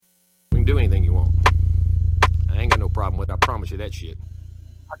can do anything you want. I ain't got no problem with it. I promise you that shit.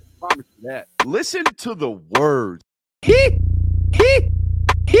 I can promise you that. Listen to the words. He,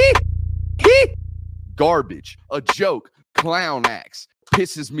 garbage, a joke, clown acts,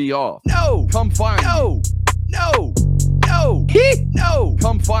 pisses me off. No, come find me. No,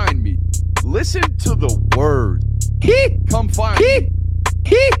 come find me. Listen to the words. Come find me.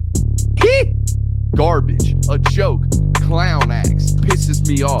 Garbage, a joke, clown acts, pisses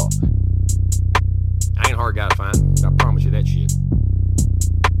me off. I ain't a hard guy to find. I promise you that shit.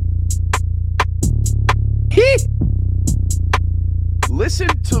 Listen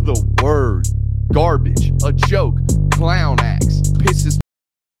to the words. Garbage, a joke, clown acts, pisses.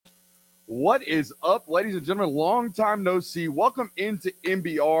 What is up, ladies and gentlemen? Long time no see. Welcome into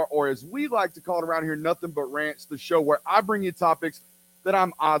NBR, or as we like to call it around here, Nothing But Rants, the show where I bring you topics that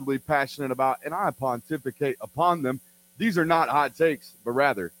I'm oddly passionate about, and I pontificate upon them. These are not hot takes, but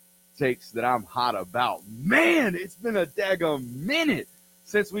rather takes that I'm hot about. Man, it's been a daggum minute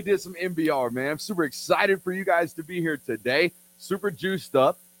since we did some NBR, man. I'm super excited for you guys to be here today. Super juiced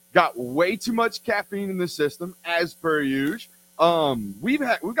up. Got way too much caffeine in the system, as per usual. We've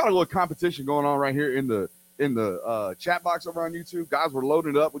got a little competition going on right here in the chat box over on YouTube. Guys, we're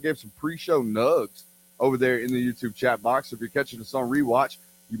loading up. We gave some pre-show nugs over there in the YouTube chat box. If you're catching us on rewatch,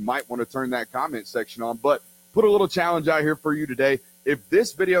 you might want to turn that comment section on. But put a little challenge out here for you today. If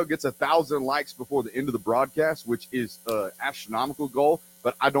this video gets 1,000 likes before the end of the broadcast, which is an astronomical goal,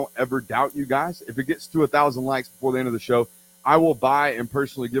 but I don't ever doubt you guys. If it gets to 1,000 likes before the end of the show, I will buy and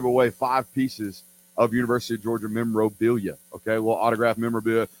personally give away 5 pieces of University of Georgia memorabilia, okay, a little autographed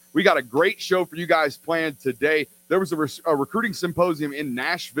memorabilia. We got a great show for you guys planned today. There was a recruiting symposium in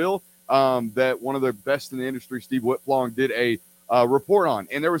Nashville that one of the best in the industry, Steve Whitflong, did a report on.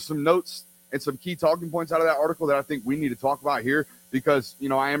 And there was some notes and some key talking points out of that article that I think we need to talk about here because, you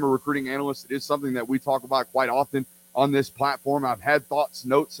know, I am a recruiting analyst. It is something that we talk about quite often on this platform. I've had thoughts,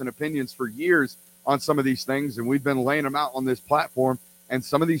 notes, and opinions for years on some of these things, and we've been laying them out on this platform. And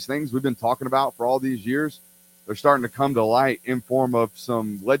some of these things we've been talking about for all these years, they're starting to come to light in form of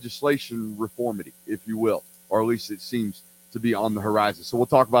some legislation reformity, if you will, or at least it seems to be on the horizon. So we'll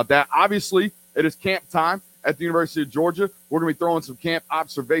talk about that. Obviously, it is camp time at the University of Georgia. We're going to be throwing some camp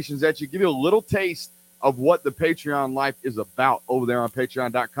observations at you, give you a little taste of what the Patreon life is about over there on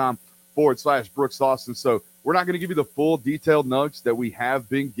patreon.com/Brooks Austin. So we're not going to give you the full detailed nugs that we have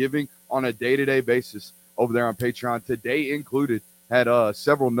been giving on a day-to-day basis over there on Patreon. Today included had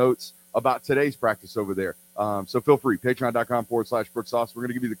several notes about today's practice over there. So feel free, patreon.com/Brooks Austin. We're going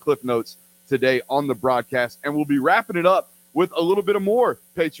to give you the cliff notes today on the broadcast, and we'll be wrapping it up with a little bit of more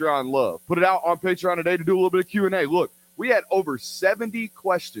Patreon love. Put it out on Patreon today to do a little bit of Q&A. Look, we had over 70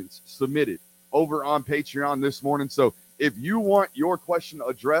 questions submitted over on Patreon this morning. So if you want your question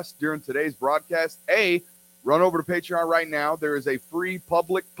addressed during today's broadcast, run over to Patreon right now. There is a free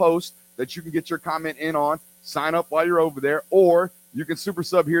public post that you can get your comment in on. Sign up while you're over there, or you can super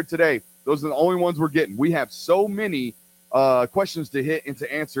sub here today. Those are the only ones we're getting. We have so many questions to hit and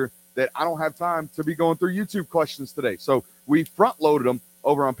to answer that I don't have time to be going through YouTube questions today. So we front loaded them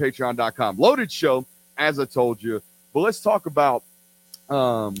over on patreon.com. Loaded show, as I told you. But let's talk about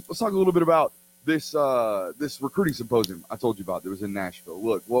a little bit about this recruiting symposium I told you about that was in Nashville.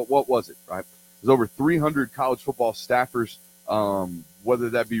 Look, what was it, right? There's over 300 college football staffers, whether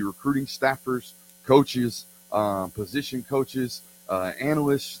that be recruiting staffers, coaches, position coaches,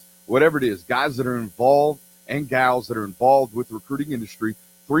 analysts, whatever it is, guys that are involved and gals that are involved with the recruiting industry.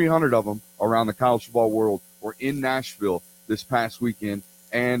 300 of them around the college football world were in Nashville this past weekend,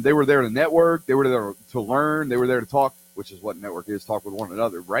 and they were there to network. They were there to learn. They were there to talk, which is what network is, talk with one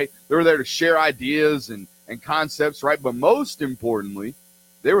another, right? They were there to share ideas and concepts, right? But most importantly,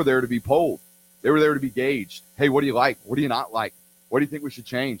 they were there to be polled. They were there to be gauged. Hey, what do you like? What do you not like? What do you think we should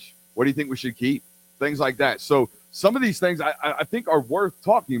change? What do you think we should keep? Things like that. So some of these things I think are worth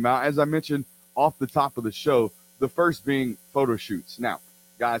talking about, as I mentioned off the top of the show, the first being photo shoots. Now,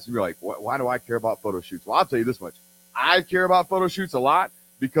 guys, you're like, why do I care about photo shoots? Well, I'll tell you this much. I care about photo shoots a lot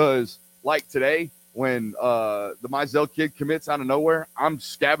because, like today, when the Mizell kid commits out of nowhere, I'm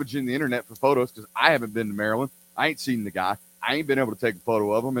scavenging the internet for photos because I haven't been to Maryland. I ain't seen the guy. I ain't been able to take a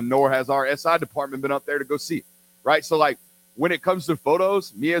photo of him, and nor has our SI department been up there to go see it, right? So, like, when it comes to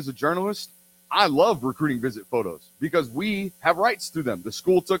photos, me as a journalist, I love recruiting visit photos because we have rights to them. The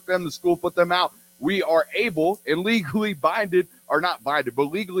school took them. The school put them out. We are able and legally binded, or not binded, but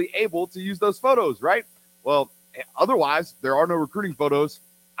legally able to use those photos, right? Well, otherwise, there are no recruiting photos.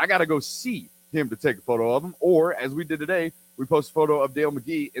 I got to go see him to take a photo of him. Or, as we did today, we post a photo of Dale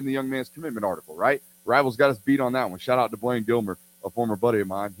McGee in the Young Man's Commitment article, right? Rivals got us beat on that one. Shout out to Blaine Gilmer a former buddy of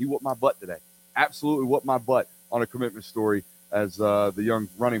mine. He whooped my butt today. Absolutely whooped my butt on a commitment story as the young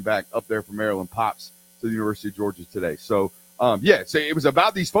running back up there from Maryland pops to the University of Georgia today. So, so it was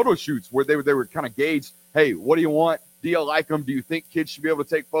about these photo shoots where they were kind of gauged, hey, what do you want? Do you like them? Do you think kids should be able to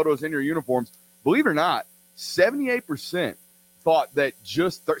take photos in your uniforms? Believe it or not, 78% thought that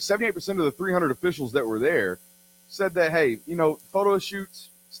 78% of the 300 officials that were there said that, hey, photo shoots,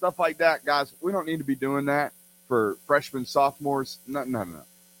 stuff like that, guys, we don't need to be doing that for freshmen, sophomores. No.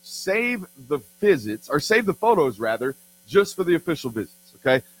 Save the visits, or save the photos, rather, just for the official visits,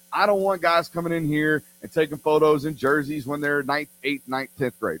 okay? I don't want guys coming in here and taking photos in jerseys when they're 9th, 8th, 9th,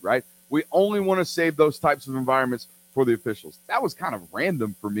 10th grade, right? We only want to save those types of environments for the officials. That was kind of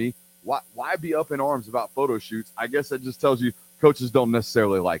random for me. Why be up in arms about photo shoots? I guess that just tells you coaches don't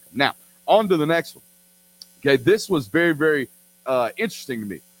necessarily like them. Now, on to the next one. Okay, this was very, very interesting to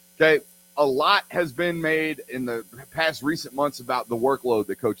me. Okay, a lot has been made in the past recent months about the workload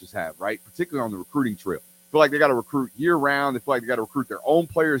that coaches have, right? Particularly on the recruiting trail. Feel like they got to recruit year-round. They feel like they got to recruit their own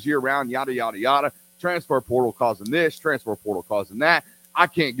players year-round, yada, yada, yada. Transfer portal causing this, transfer portal causing that. I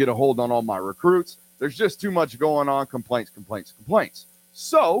can't get a hold on all my recruits. There's just too much going on, complaints.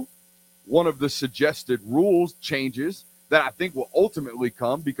 So one of the suggested rules changes that I think will ultimately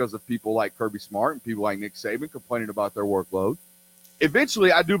come because of people like Kirby Smart and people like Nick Saban complaining about their workload.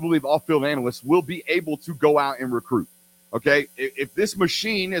 Eventually, I do believe off-field analysts will be able to go out and recruit. Okay, if this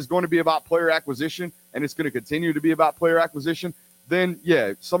machine is going to be about player acquisition and it's going to continue to be about player acquisition, then,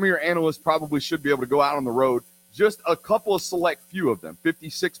 yeah, some of your analysts probably should be able to go out on the road. Just a couple of select few of them,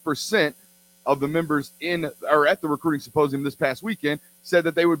 56% of the members at the recruiting symposium this past weekend said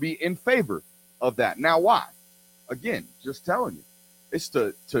that they would be in favor of that. Now, why? Again, just telling you, it's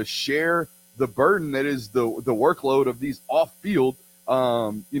to share the burden that is the workload of these off-field,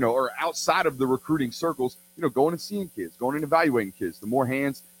 or outside of the recruiting circles, going and seeing kids, going and evaluating kids. The more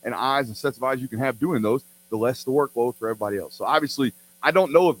hands and eyes and sets of eyes you can have doing those, the less the workload for everybody else. So obviously, I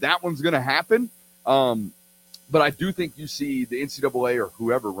don't know if that one's going to happen, but I do think you see the NCAA or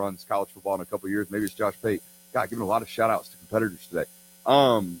whoever runs college football in a couple of years, maybe it's Josh Pate, God, giving a lot of shout-outs to competitors today.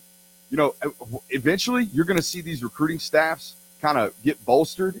 Eventually you're going to see these recruiting staffs kind of get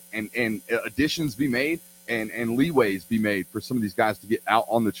bolstered and additions be made and leeways be made for some of these guys to get out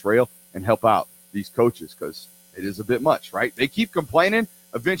on the trail and help out these coaches, because it is a bit much, right? They keep complaining.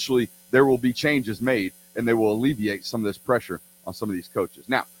 Eventually there will be changes made and they will alleviate some of this pressure on some of these coaches.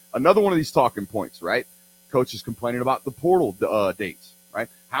 Now, another one of these talking points, right? Coaches complaining about the portal dates, right?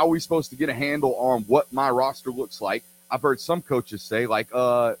 How are we supposed to get a handle on what my roster looks like? I've heard some coaches say, like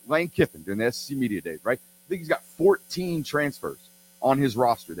Lane Kiffin during the SEC Media Days, right? I think he's got 14 transfers on his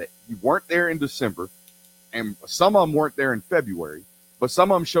roster that weren't there in December, and some of them weren't there in February, but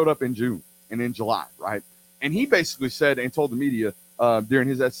some of them showed up in June and in July, right? And he basically said and told the media during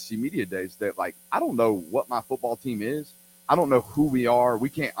his SEC Media Days that, like, I don't know what my football team is. I don't know who we are. We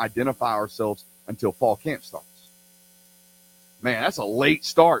can't identify ourselves until fall camp starts. Man, that's a late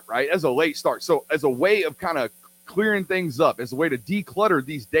start, right? That's a late start. So as a way of kind of clearing things up, as a way to declutter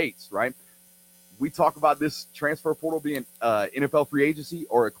these dates, right? We talk about this transfer portal being NFL free agency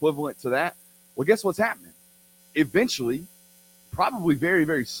or equivalent to that. Well, guess what's happening? Eventually, probably very,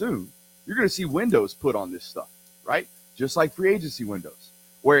 very soon, you're going to see windows put on this stuff, right? Just like free agency windows,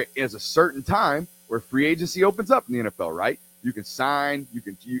 where there's a certain time where free agency opens up in the NFL, right? You can sign, you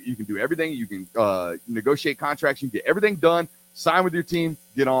can do everything, you can negotiate contracts, you can get everything done, sign with your team,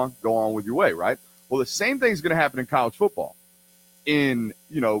 go on with your way, right? Well, the same thing is going to happen in college football. In,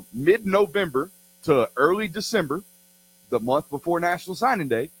 mid-November to early December, the month before National Signing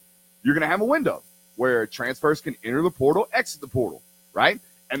Day, you're going to have a window where transfers can enter the portal, exit the portal, right?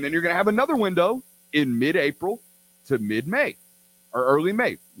 And then you're going to have another window in mid-April to mid-May, or early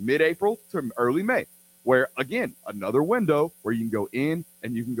May, mid-April to early May, where, again, another window where you can go in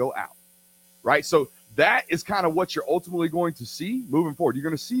and you can go out, right? So that is kind of what you're ultimately going to see moving forward. You're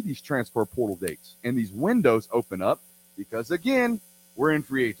going to see these transfer portal dates and these windows open up because, again, we're in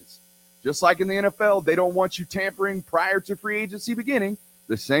free agency. Just like in the NFL, they don't want you tampering prior to free agency beginning.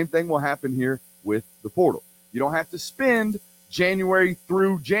 The same thing will happen here with the portal. You don't have to spend January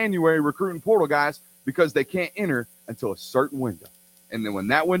through January recruiting portal guys because they can't enter until a certain window. And then when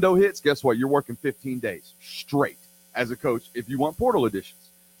that window hits, guess what? You're working 15 days straight as a coach if you want portal additions.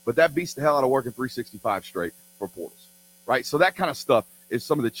 But that beats the hell out of working 365 straight for portals, right? So that kind of stuff is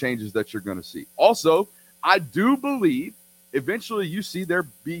some of the changes that you're going to see. Also, I do believe eventually you see there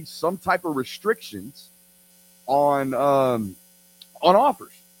be some type of restrictions on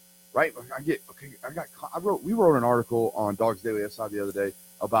offers, right? We wrote an article on Dogs Daily SI the other day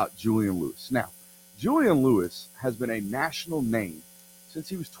about Julian Lewis. Now, Julian Lewis has been a national name since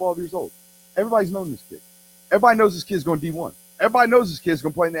he was 12 years old. Everybody's known this kid. Everybody knows this kid's going D1. Everybody knows this kid's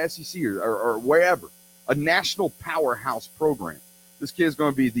going to play in the SEC or wherever. A national powerhouse program. This kid's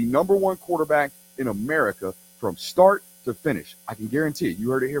going to be the number one quarterback in America from start to finish. I can guarantee it. You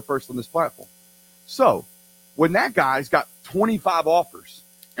heard it here first on this platform. So when that guy's got 25 offers,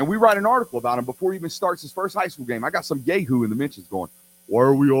 and we write an article about him before he even starts his first high school game, I got some yahoo in the mentions going, why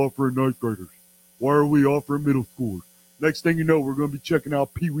are we offering ninth graders? Why are we offering middle schoolers? Next thing you know, we're going to be checking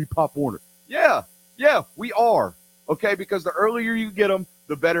out Pee Wee Pop Warner. Yeah, we are. Okay, because the earlier you get them,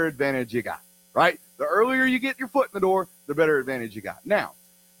 the better advantage you got, right? The earlier you get your foot in the door, the better advantage you got. Now,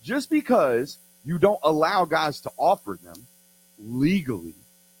 just because you don't allow guys to offer them legally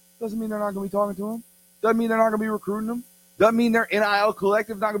doesn't mean they're not going to be talking to them. Doesn't mean they're not going to be recruiting them. Doesn't mean their NIL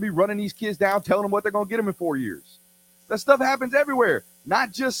collective not going to be running these kids down, telling them what they're going to get them in 4 years. That stuff happens everywhere,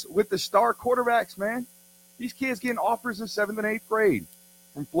 not just with the star quarterbacks, man. These kids getting offers in 7th and 8th grade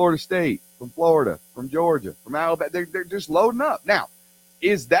from Florida State, from Florida, from Georgia, from Alabama. They're just loading up. Now,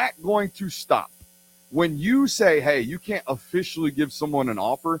 is that going to stop? When you say, hey, you can't officially give someone an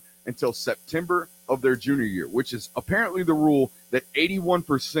offer until September of their junior year, which is apparently the rule that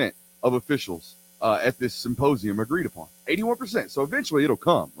 81% of officials at this symposium agreed upon. 81%. So eventually it'll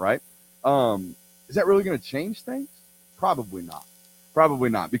come, right? Is that really going to change things? Probably not.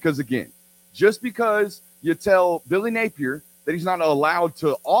 Probably not. Because, again, just because you tell Billy Napier that he's not allowed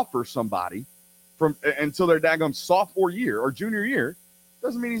to offer somebody from until their daggum sophomore year or junior year,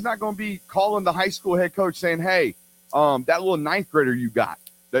 doesn't mean he's not going to be calling the high school head coach saying, hey, that little ninth grader you got,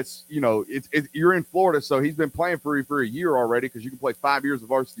 that's, you're in Florida, so he's been playing for you for a year already because you can play 5 years of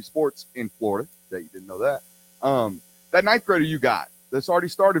varsity sports in Florida. That you didn't know that. That ninth grader you got that's already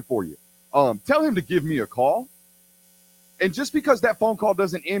started for you, tell him to give me a call. And just because that phone call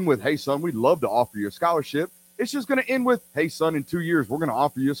doesn't end with, hey, son, we'd love to offer you a scholarship, it's just going to end with, hey, son, in 2 years, we're going to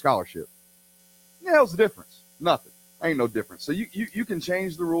offer you a scholarship. What the hell's the difference? Nothing. Ain't no difference. So you can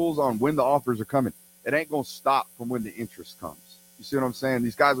change the rules on when the offers are coming. It ain't going to stop from when the interest comes. You see what I'm saying?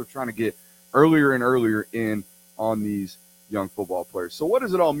 These guys are trying to get earlier and earlier in on these young football players. So what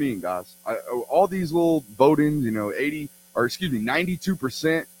does it all mean, guys? All these little votings,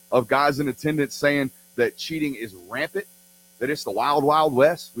 92% of guys in attendance saying that cheating is rampant, that it's the wild, wild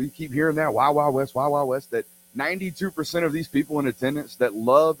west. We keep hearing that, wild, wild west, wild, wild west, that 92% of these people in attendance that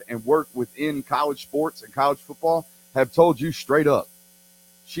love and work within college sports and college football have told you straight up,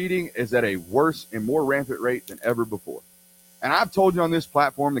 cheating is at a worse and more rampant rate than ever before. And I've told you on this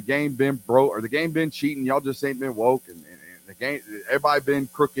platform, the game been broke, or the game been cheating. Y'all just ain't been woke, and the game, everybody been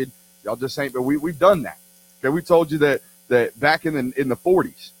crooked. Y'all just ain't. But we've done that. Okay, we told you that back in the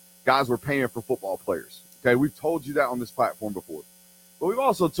 40s, guys were paying for football players. Okay, we've told you that on this platform before. But we've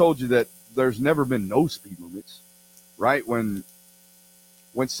also told you that there's never been no speed limits, right? When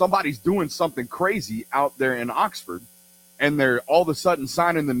somebody's doing something crazy out there in Oxford, and they're all of a sudden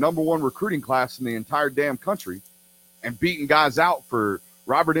signing the number one recruiting class in the entire damn country, and beating guys out for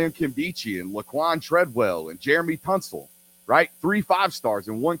Robert M. Kimbichi and Laquan Treadwell and Jeremy Tunsil, right? 3 5-stars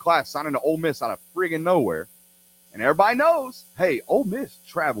in one class signing to Ole Miss out of friggin' nowhere. And everybody knows, hey, Ole Miss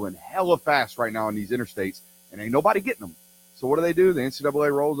traveling hella fast right now on these interstates, and ain't nobody getting them. So what do? The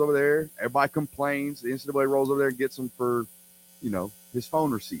NCAA rolls over there. Everybody complains. The NCAA rolls over there and gets them for, his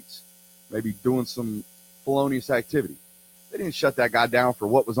phone receipts, maybe doing some felonious activity. They didn't shut that guy down for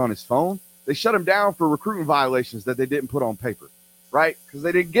what was on his phone. They shut him down for recruiting violations that they didn't put on paper, right? Because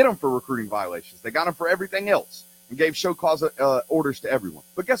they didn't get him for recruiting violations. They got him for everything else and gave show cause orders to everyone.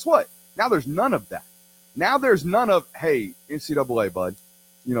 But guess what? Now there's none of that. Now there's none of, hey, NCAA, bud,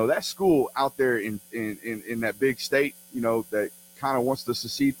 that school out there in that big state, that kind of wants to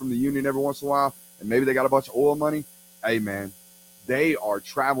secede from the union every once in a while, and maybe they got a bunch of oil money. Hey, man, they are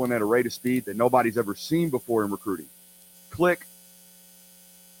traveling at a rate of speed that nobody's ever seen before in recruiting. Click.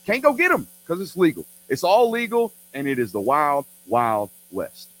 Can't go get them because it's legal. It's all legal, and it is the wild, wild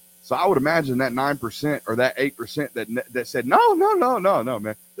west. So I would imagine that 9% or that 8% that said, no,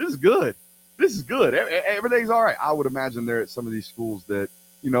 man, this is good. This is good. Everything's all right. I would imagine they're at some of these schools that,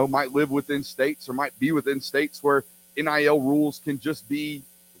 might live within states or might be within states where NIL rules can just be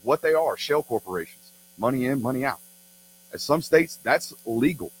what they are, shell corporations, money in, money out. At some states, that's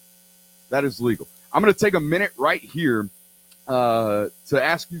legal. That is legal. I'm going to take a minute right here to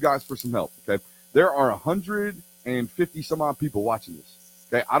ask you guys for some help, okay? There are 150 some odd people watching this,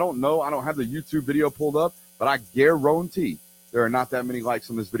 okay? I don't know. I don't have the YouTube video pulled up, but I guarantee there are not that many likes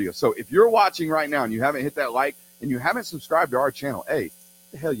on this video. So if you're watching right now and you haven't hit that like and you haven't subscribed to our channel, A, what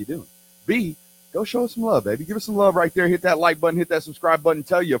the hell you doing? B, go show us some love, baby. Give us some love right there. Hit that like button, hit that subscribe button.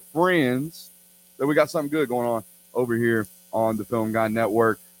 Tell your friends that we got something good going on over here on the Film Guy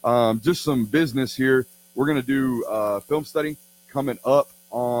Network. Just some business here. We're going to do film study coming up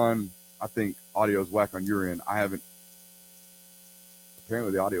on, I think audio's whack on your end. I haven't.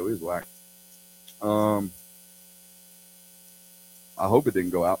 Apparently the audio is whack. I hope it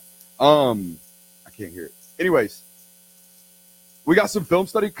didn't go out. I can't hear it. Anyways, we got some film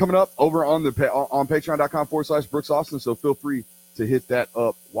study coming up over on patreon.com/Brooks Austin. So feel free to hit that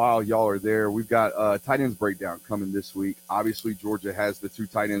up while y'all are there. We've got tight ends breakdown coming this week. Obviously, Georgia has the 2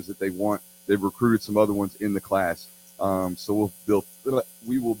 tight ends that they want. They've recruited some other ones in the class. So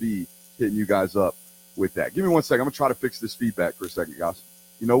we will be hitting you guys up with that. Give me 1 second. I'm going to try to fix this feedback for a second, guys.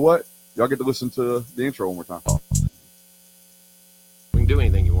 You know what? Y'all get to listen to the intro one more time. We can do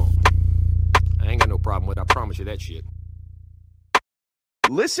anything you want. I ain't got no problem with it. I promise you that shit.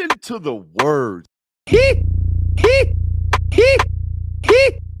 Listen to the words.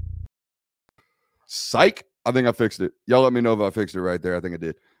 Psych. I think I fixed it. Y'all let me know if I fixed it right there. I think I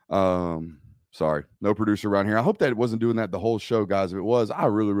did. Sorry. No producer around here. I hope that it wasn't doing that the whole show, guys. If it was, I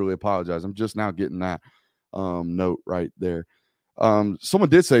really, really apologize. I'm just now getting that note right there. Someone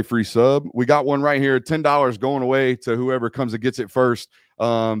did say free sub. We got one right here. $10 going away to whoever comes and gets it first.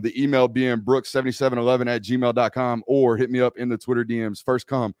 The email being brooks7711@gmail.com, or hit me up in the Twitter DMs. First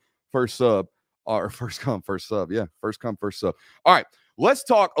come, first sub. Or first come, first sub. Yeah, first come, first sub. All right, let's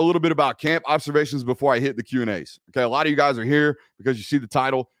talk a little bit about camp observations before I hit the Q&As. Okay, a lot of you guys are here because you see the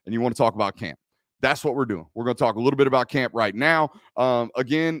title and you want to talk about camp. That's what we're doing. We're going to talk a little bit about camp right now.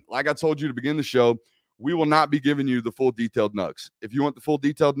 Again, like I told you to begin the show, we will not be giving you the full detailed nugs. If you want the full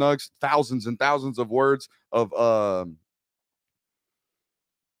detailed nugs, thousands and thousands of words of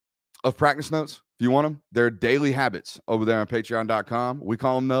practice notes, if you want them, they're daily habits over there on patreon.com. We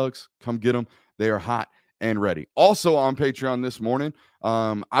call them nugs. Come get them. They are hot and ready. Also on Patreon this morning,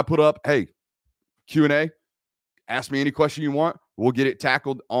 I put up, hey, Q&A. Ask me any question you want. We'll get it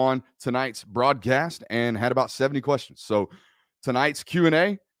tackled on tonight's broadcast, and had about 70 questions. So tonight's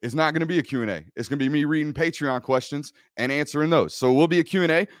Q&A is not going to be a Q&A. It's going to be me reading Patreon questions and answering those. So it will be a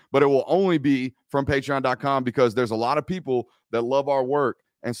Q&A, but it will only be from patreon.com because there's a lot of people that love our work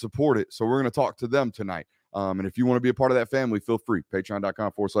and support it. So we're going to talk to them tonight. And if you want to be a part of that family, feel free.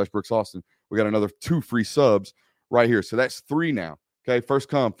 Patreon.com/Brooks Austin. We got another 2 free subs right here. So that's 3 now. Okay. First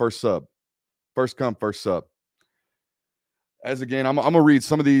come, first sub. First come, first sub. As again, I'm going to read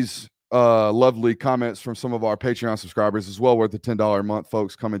some of these lovely comments from some of our Patreon subscribers as well, worth the $10 a month.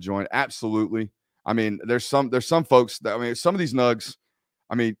 Folks, come and join. Absolutely. I mean, there's some folks that, I mean, some of these nugs,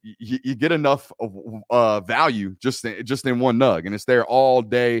 I mean, you get enough of value just in one nug, and it's there all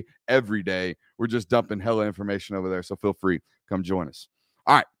day, every day. We're just dumping hella information over there. So feel free, come join us.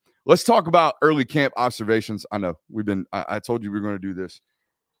 All right, let's talk about early camp observations. I know I told you we were going to do this.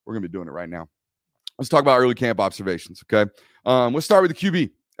 We're going to be doing it right now. Let's talk about early camp observations. Okay. Let's start with the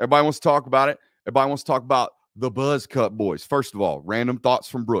QB. Everybody wants to talk about it. Everybody wants to talk about the buzz cut boys. First of all, random thoughts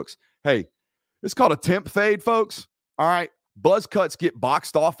from Brooks. Hey, it's called a temp fade, folks. All right. Buzz cuts get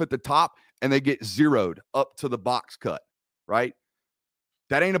boxed off at the top and they get zeroed up to the box cut, right?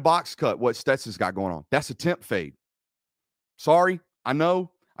 That ain't a box cut, what Stetson's got going on. That's a temp fade. Sorry. I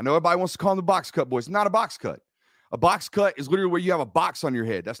know everybody wants to call them the box cut boys. It's not a box cut. A box cut is literally where you have a box on your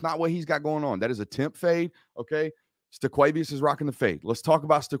head. That's not what he's got going on. That is a temp fade, okay? Staquavius is rocking the fade. Let's talk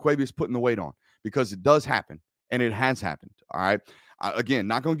about Staquavius putting the weight on, because it does happen, and it has happened, all right? Again,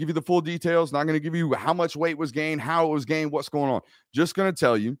 not going to give you the full details, not going to give you how much weight was gained, how it was gained, what's going on. Just going to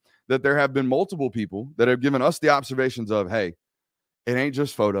tell you that there have been multiple people that have given us the observations of, hey, it ain't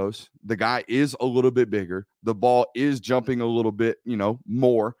just photos. The guy is a little bit bigger. The ball is jumping a little bit,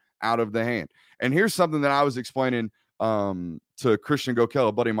 more out of the hand. And here's something that I was explaining to Christian Gokel,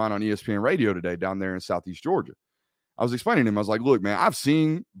 a buddy of mine on ESPN radio today down there in Southeast Georgia. I was explaining to him, I was like, look, man, I've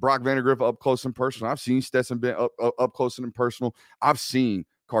seen Brock Vandagriff up close and personal. I've seen Stetson Bennett up close and personal. I've seen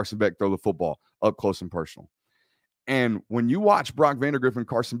Carson Beck throw the football up close and personal. And when you watch Brock Vandagriff and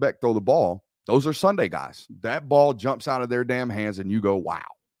Carson Beck throw the ball, those are Sunday guys. That ball jumps out of their damn hands and you go, wow,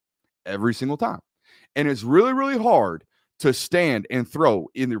 every single time. And it's really, really hard to stand and throw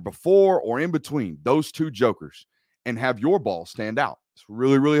either before or in between those two jokers and have your ball stand out. It's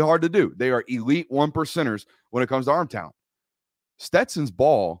really, really hard to do. They are elite 1%ers when it comes to arm talent. Stetson's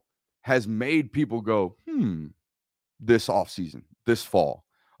ball has made people go, this offseason, this fall.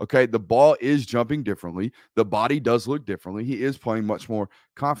 Okay, the ball is jumping differently. The body does look differently. He is playing much more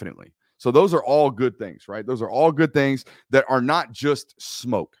confidently. So those are all good things, right? Those are all good things that are not just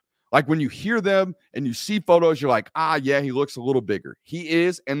smoke. Like when you hear them and you see photos, you're like, yeah, he looks a little bigger. He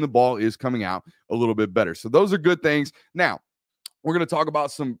is, and the ball is coming out a little bit better. So those are good things. Now, We're going to talk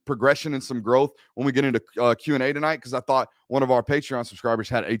about some progression and some growth when we get into Q&A tonight, because I thought one of our Patreon subscribers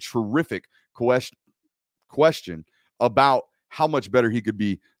had a terrific question about how much better he could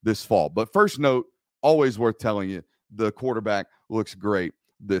be this fall. But first note, always worth telling you, the quarterback looks great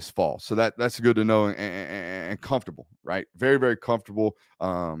this fall. So that's good to know and comfortable, right? Very, very comfortable.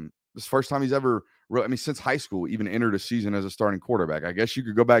 This first time he's ever, since high school, even entered a season as a starting quarterback. I guess you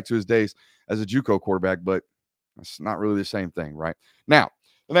could go back to his days as a JUCO quarterback, but it's not really the same thing, right? Now,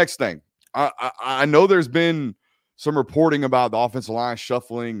 the next thing, I know there's been some reporting about the offensive line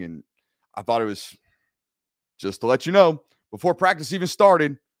shuffling, and I thought it was just to let you know, before practice even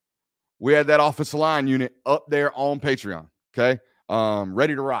started, we had that offensive line unit up there on Patreon, okay?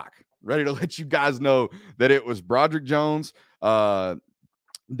 Ready to rock, ready to let you guys know that it was Broderick Jones, Devin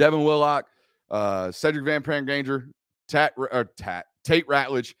Willock, Cedric Van Pranganger, Tate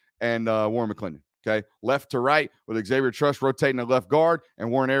Ratledge, and Warren McClendon. Okay, left to right with Xavier Trush rotating at left guard and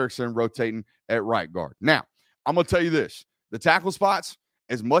Warren Erickson rotating at right guard. Now, I'm going to tell you this. The tackle spots,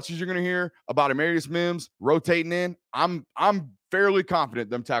 as much as you're going to hear about Emarius Mims rotating in, I'm fairly confident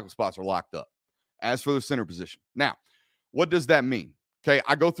them tackle spots are locked up. As for the center position. Now, what does that mean? Okay,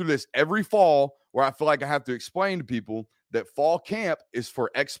 I go through this every fall where I feel like I have to explain to people that fall camp is for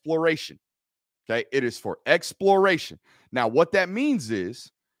exploration. Okay, it is for exploration. Now, what that means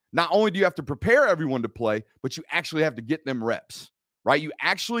is, not only do you have to prepare everyone to play, but you actually have to get them reps, right? You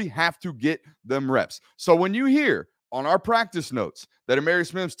actually have to get them reps. So when you hear on our practice notes that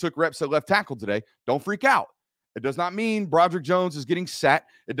Emarius Mims took reps at left tackle today, don't freak out. It does not mean Broderick Jones is getting sat.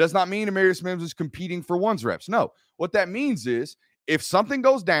 It does not mean Emarius Mims is competing for one's reps. No, what that means is if something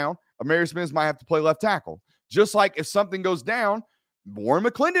goes down, Emarius Mims might have to play left tackle. Just like if something goes down, Warren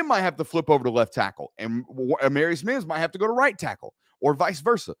McClendon might have to flip over to left tackle, and Emarius Mims might have to go to right tackle, or vice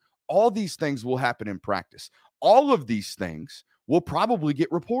versa. All these things will happen in practice. All of these things will probably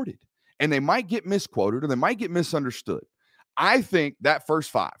get reported, and they might get misquoted or they might get misunderstood. I think that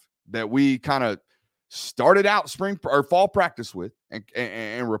first five that we kind of started out spring or fall practice with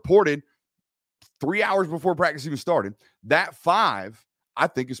and reported 3 hours before practice even started, that five, I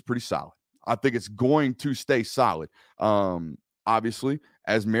think, is pretty solid. I think it's going to stay solid. Obviously,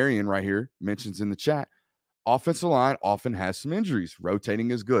 as Marion right here mentions in the chat, offensive line often has some injuries.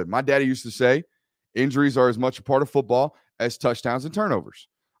 Rotating is good. My daddy used to say injuries are as much a part of football as touchdowns and turnovers.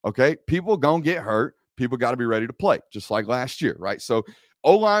 Okay, people gonna get hurt. People got to be ready to play, just like last year, right? So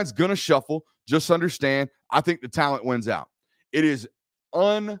O-line's gonna shuffle. Just understand, I think the talent wins out. It is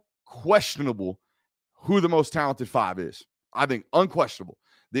unquestionable who the most talented five is. I think unquestionable.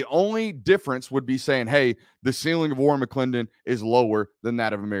 The only difference would be saying, hey, the ceiling of Warren McClendon is lower than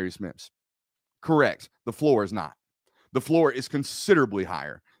that of Emarius Mims. Correct. The floor is not. The floor is considerably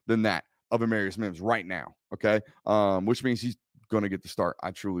higher than that of Emarius Mims right now, okay? Which means he's going to get the start,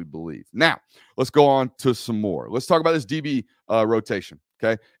 I truly believe. Now, let's go on to some more. Let's talk about this DB rotation,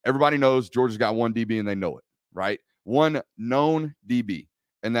 okay? Everybody knows Georgia's got one DB and they know it, right? One known DB,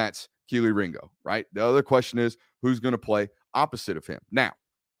 and that's Keely Ringo, right? The other question is who's going to play opposite of him. Now,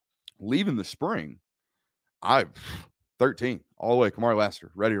 leaving the spring, 13 all the way, Kamari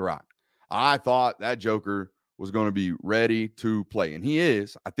Lassiter, ready to rock. I thought that joker was going to be ready to play, and he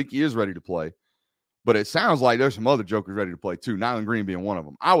is. I think he is ready to play, but it sounds like there's some other jokers ready to play too, Nyland Green being one of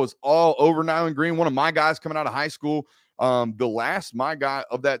them. I was all over Nyland Green, one of my guys coming out of high school, the last my guy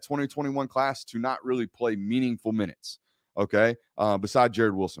of that 2021 class to not really play meaningful minutes, okay, besides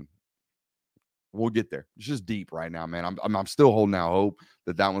Jared Wilson. We'll get there. It's just deep right now, man. I'm still holding out hope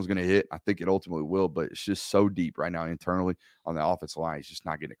that one's going to hit. I think it ultimately will, but it's just so deep right now internally on the offensive line. He's just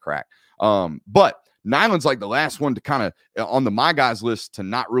not getting it cracked. But Nyland's like the last one to kind of on the my guys list to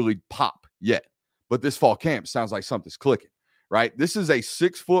not really pop yet. But this fall camp sounds like something's clicking, right? This is a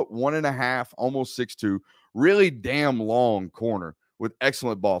 6'1.5", almost 6'2", really damn long corner with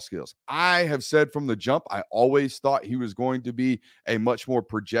excellent ball skills. I have said from the jump, I always thought he was going to be a much more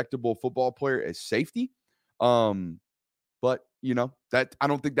projectable football player as safety. But, you know, that I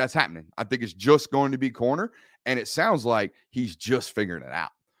don't think that's happening. I think it's just going to be corner, and it sounds like he's just figuring it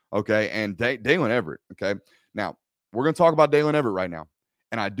out, okay? And Dalen Everett, okay? Now, we're going to talk about Dalen Everett right now,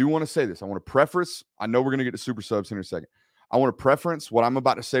 and I do want to say this. I want to preference – I know we're going to get to super subs in a second. I want to preference what I'm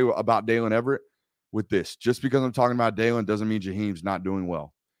about to say about Dalen Everett with this. Just because I'm talking about Dalen doesn't mean Jaheim's not doing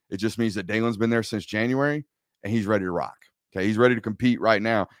well. It just means that Dalen's been there since January, and he's ready to rock. Okay, he's ready to compete right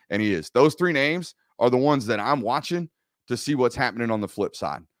now, and he is. Those three names are the ones that I'm watching to see what's happening on the flip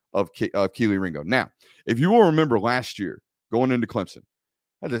side of Keely Ringo. Now, if you will remember last year, going into Clemson,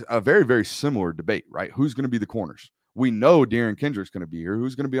 had a very, very similar debate, right? Who's going to be the corners? We know Darren Kendrick's going to be here.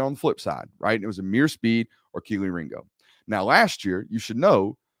 Who's going to be on the flip side, right? And it was Amir Speed or Keely Ringo. Now, last year, you should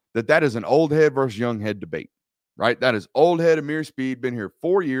know that is an old head versus young head debate, right? That is old head Amir Speed, been here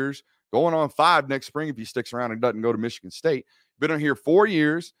 4 years, going on 5 next spring if he sticks around and doesn't go to Michigan State. Been on here 4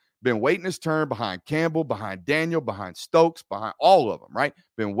 years, been waiting his turn behind Campbell, behind Daniel, behind Stokes, behind all of them, right?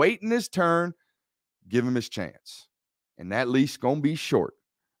 Been waiting his turn. Give him his chance. And that leash going to be short,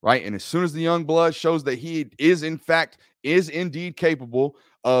 right? And as soon as the young blood shows that he is indeed capable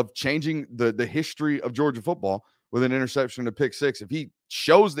of changing the history of Georgia football with an interception to pick six, if he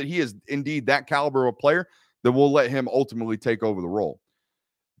shows that he is indeed that caliber of player, then we'll let him ultimately take over the role.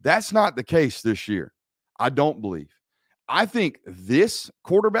 That's not the case this year. I don't believe. I think this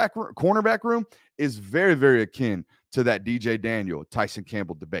cornerback room is very, very akin to that DJ Daniel, Tyson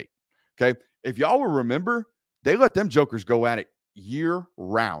Campbell debate. Okay. If y'all will remember, they let them jokers go at it year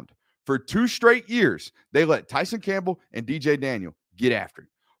round. For 2 straight years, they let Tyson Campbell and DJ Daniel get after it.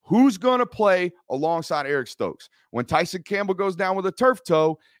 Who's going to play alongside Eric Stokes? When Tyson Campbell goes down with a turf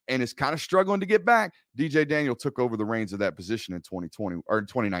toe and is kind of struggling to get back, DJ Daniel took over the reins of that position in 2020 or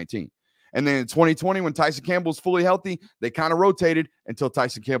 2019. And then in 2020, when Tyson Campbell was fully healthy, they kind of rotated until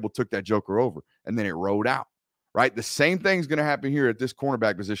Tyson Campbell took that joker over, and then it rode out, right? The same thing's going to happen here at this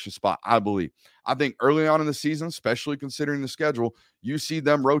cornerback position spot, I believe. I think early on in the season, especially considering the schedule, you see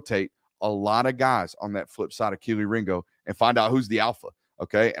them rotate a lot of guys on that flip side of Keely Ringo and find out who's the alpha,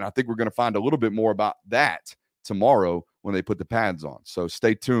 okay? And I think we're going to find a little bit more about that tomorrow when they put the pads on. So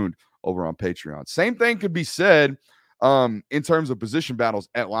stay tuned over on Patreon. Same thing could be said in terms of position battles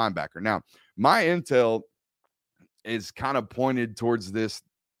at linebacker. Now, my intel is kind of pointed towards this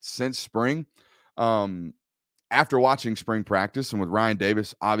since spring. After watching spring practice and with Ryan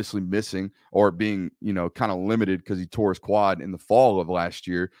Davis obviously missing or being, kind of limited because he tore his quad in the fall of last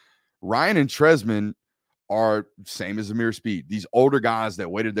year, Ryan and Tresman are same as Amir Speed. These older guys that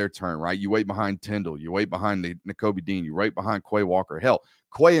waited their turn, right? You wait behind Tyndall. You wait behind Nakobe Dean. You wait behind Quay Walker. Hell,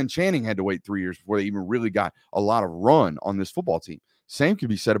 Quay and Channing had to wait 3 years before they even really got a lot of run on this football team. Same could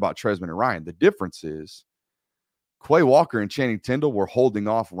be said about Tresman and Ryan. The difference is Quay Walker and Channing Tyndall were holding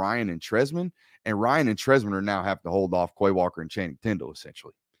off Ryan and Tresman, and Ryan and Tresman are now having to hold off Quay Walker and Channing Tyndall,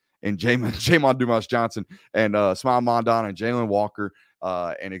 essentially. And Jamon Dumas-Johnson and Smile Mondon and Jalen Walker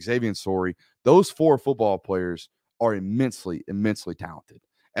and Xavier Sori, those 4 football players are immensely, immensely talented.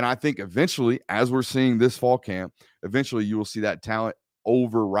 And I think eventually, as we're seeing this fall camp, eventually you will see that talent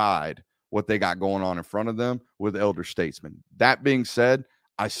override what they got going on in front of them with elder statesmen. That being said,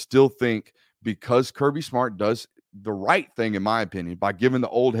 I still think because Kirby Smart does the right thing, in my opinion, by giving the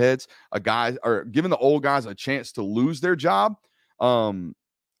old heads giving the old guys a chance to lose their job,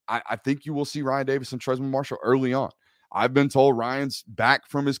 I think you will see Ryan Davis and Tresman Marshall early on. I've been told Ryan's back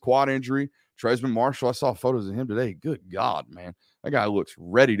from his quad injury. Tresman Marshall, I saw photos of him today. Good God, man. That guy looks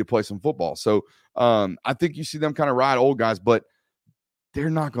ready to play some football. So I think you see them kind of ride old guys, but they're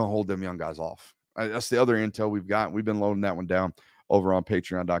not going to hold them young guys off. That's the other intel we've got. We've been loading that one down over on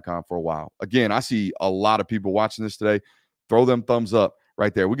patreon.com for a while. Again, I see a lot of people watching this today. Throw them thumbs up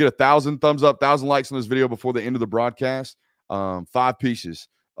right there. We get 1,000 thumbs up, 1,000 likes on this video before the end of the broadcast. 5 pieces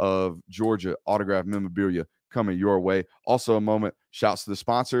of Georgia autographed memorabilia coming your way. Also a moment, shouts to the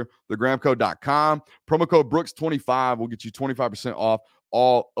sponsor, thegramco.com. Promo code Brooks25 will get you 25% off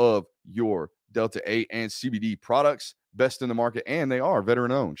all of your Delta 8 and CBD products. Best in the market, and they are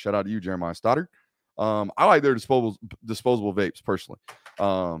veteran owned. Shout out to you, Jeremiah Stoddard. I like their disposable vapes personally.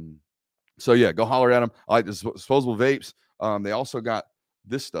 So yeah, go holler at them. I like the disposable vapes. They also got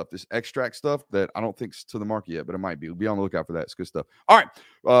this stuff, this extract stuff that I don't think is to the market yet, but it might be. We'll be on the lookout for that. It's good stuff. All right.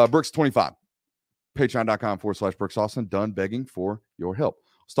 Brooks25, patreon.com/Brooks Austin. Done begging for your help.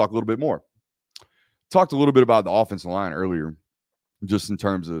 Let's talk a little bit more. Talked a little bit about the offensive line earlier, just in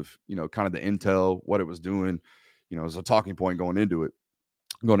terms of, kind of the intel, what it was doing, as a talking point going into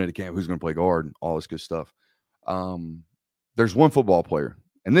camp, who's going to play guard and all this good stuff. There's one football player,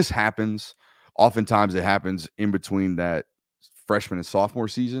 and this happens. Oftentimes it happens in between that freshman and sophomore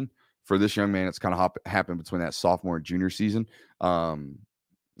season. For this young man, it's kind of happened between that sophomore and junior season. And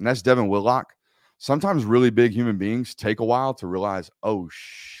that's Devin Whitlock. Sometimes really big human beings take a while to realize,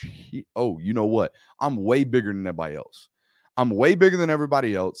 you know what? I'm way bigger than everybody else. I'm way bigger than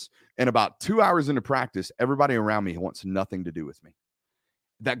everybody else. And about 2 hours into practice, everybody around me wants nothing to do with me.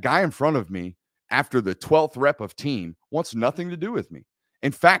 That guy in front of me, after the 12th rep of team, wants nothing to do with me.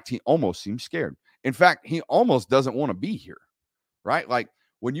 In fact, he almost seems scared. In fact, he almost doesn't want to be here, right? Like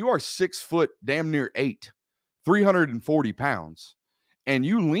when you are 6 foot, damn near 8, 340 pounds, and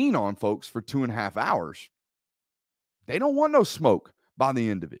you lean on folks for 2.5 hours, they don't want no smoke by the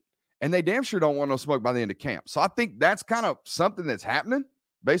end of it. And they damn sure don't want no smoke by the end of camp. So I think that's kind of something that's happening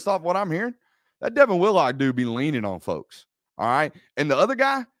based off what I'm hearing. That Devin Willock dude be leaning on folks. All right. And the other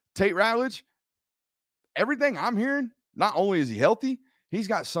guy, Tate Ratledge, everything I'm hearing, not only is he healthy, he's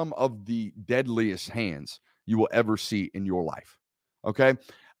got some of the deadliest hands you will ever see in your life. Okay.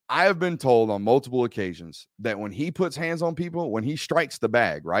 I have been told on multiple occasions that when he puts hands on people, when he strikes the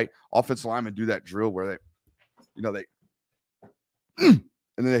bag, right? Offensive linemen do that drill where they and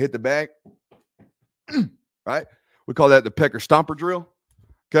then they hit the bag. Right? We call that the pecker stomper drill.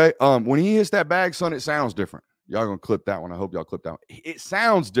 Okay. When he hits that bag, son, it sounds different. Y'all gonna clip that one. I hope y'all clip that one. It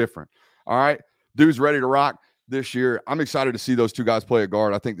sounds different. All right. Dude's ready to rock this year. I'm excited to see those two guys play at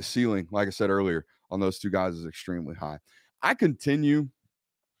guard. I think the ceiling, like I said earlier, on those two guys is extremely high. I continue.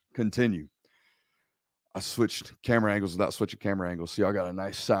 I switched camera angles without switching camera angles. See, I got a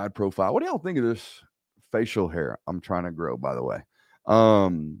nice side profile. What do y'all think of this facial hair I'm trying to grow, by the way?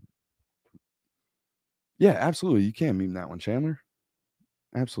 Yeah, absolutely. You can meme that one, Chandler.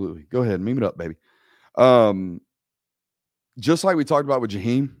 Absolutely. Go ahead. Meme it up, baby. Just like we talked about with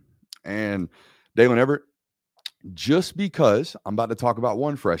Jaheim and Dalen Everett, just because I'm about to talk about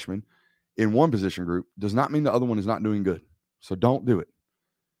one freshman in one position group does not mean the other one is not doing good. So don't do it.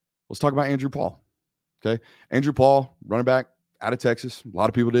 Let's talk about Andrew Paul. Okay. Andrew Paul, running back out of Texas. A lot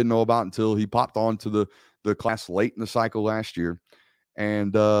of people didn't know about until he popped on to the class late in the cycle last year.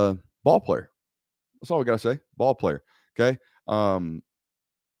 And ball player. That's all we got to say. Ball player. Okay.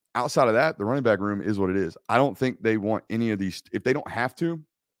 Outside of that, the running back room is what it is. I don't think they want any of these. If they don't have to,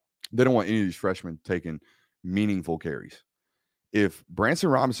 they don't want any of these freshmen taking meaningful carries. If Branson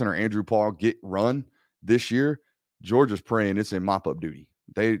Robinson or Andrew Paul get run this year, Georgia's praying it's in mop-up duty.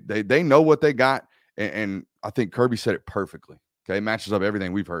 They know what they got, and I think Kirby said it perfectly. Okay, it matches up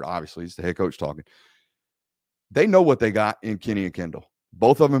everything we've heard. Obviously, he's the head coach talking. They know what they got in Kenny and Kendall.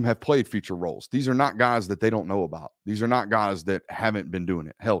 Both of them have played feature roles. These are not guys that they don't know about. These are not guys that haven't been doing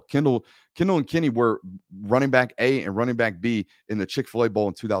it. Hell, Kendall and Kenny were running back A and running back B in the Chick-fil-A Bowl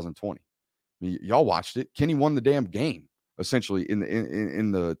in 2020. I mean, y'all watched it. Kenny won the damn game, essentially, in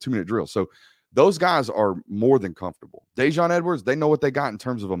the 2-minute drill. So those guys are more than comfortable. Dejon Edwards, they know what they got in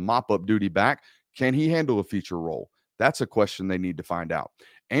terms of a mop-up duty back. Can he handle a feature role? That's a question they need to find out.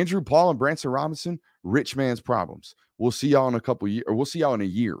 Andrew Paul and Branson Robinson, rich man's problems. We'll see y'all in a couple of years, or we'll see y'all in a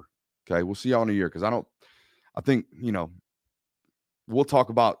year. Okay, we'll see y'all in a year because I think, we'll talk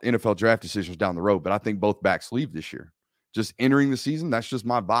about NFL draft decisions down the road, but I think both backs leave this year. Just entering the season, that's just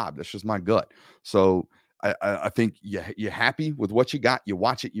my vibe. That's just my gut. So I think you're happy with what you got. You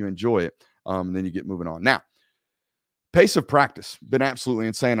watch it, you enjoy it, then you get moving on. Now, pace of practice, been absolutely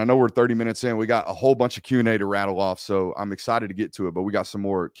insane. I know we're 30 minutes in. We got a whole bunch of Q&A to rattle off, so I'm excited to get to it, but we got some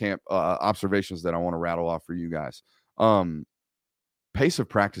more camp observations that I want to rattle off for you guys. Pace of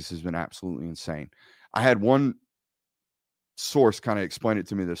practice has been absolutely insane. I had one source kind of explain it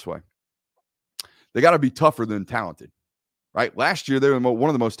to me this way. They got to be tougher than talented, right? Last year, they were one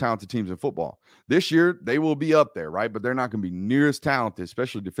of the most talented teams in football. This year, they will be up there, right? But they're not going to be near as talented,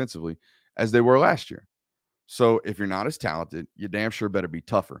 especially defensively, as they were last year. So if you're not as talented, you damn sure better be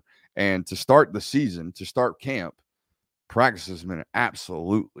tougher. And to start the season, to start camp, practice has been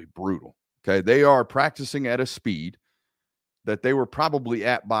absolutely brutal. Okay. They are practicing at a speed that they were probably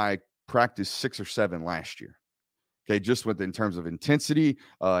at by practice 6 or 7 last year. Okay. Just in terms of intensity,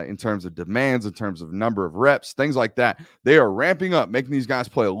 in terms of demands, in terms of number of reps, things like that. They are ramping up, making these guys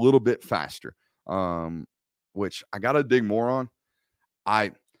play a little bit faster, which I got to dig more on.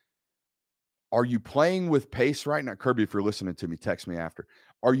 Are you playing with pace right now? Kirby, if you're listening to me, text me after.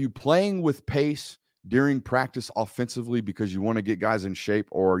 Are you playing with pace during practice offensively because you want to get guys in shape,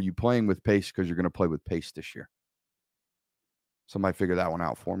 or are you playing with pace because you're going to play with pace this year? Somebody figure that one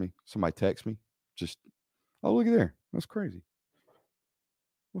out for me. Somebody text me. Oh, look at there. That's crazy.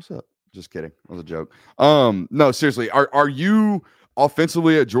 What's up? Just kidding. That was a joke. No, seriously. Are you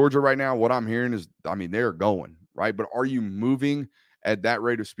offensively at Georgia right now? What I'm hearing is, they're going, right? But are you moving at that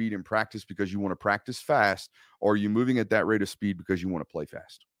rate of speed in practice because you want to practice fast, or are you moving at that rate of speed because you want to play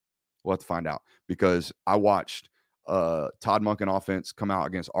fast? We'll have to find out, because I watched Todd Monken offense come out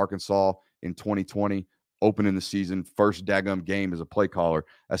against Arkansas in 2020, opening the season, first daggum game as a play caller,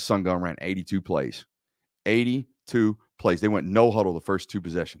 as Sun Gun ran 82 plays. 82 plays. They went no huddle the first 2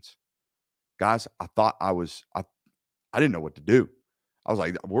 possessions. Guys, I thought I didn't know what to do. I was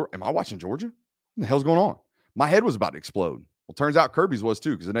like, am I watching Georgia? What the hell's going on? My head was about to explode. Well, turns out Kirby's was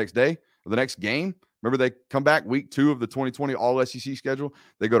too, because the next day, or the next game, remember they come back week 2 of the 2020 All-SEC schedule.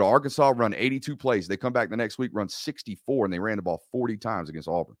 They go to Arkansas, run 82 plays. They come back the next week, run 64, and they ran the ball 40 times against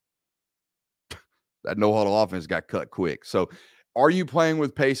Auburn. That no-huddle offense got cut quick. So Are you playing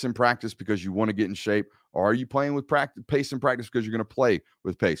with pace in practice because you want to get in shape? Or are you playing with pace in practice because you're going to play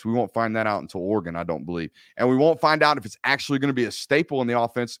with pace? We won't find that out until Oregon, I don't believe. And we won't find out if it's actually going to be a staple in the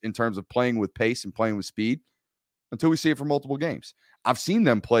offense in terms of playing with pace and playing with speed until we see it for multiple games. I've seen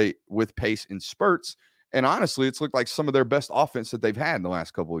them play with pace in spurts, and honestly, it's looked like some of their best offense that they've had in the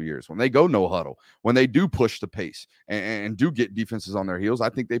last couple of years. When they go no huddle, when they do push the pace and do get defenses on their heels, I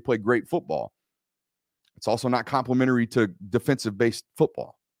think they play great football. It's also not complementary to defensive-based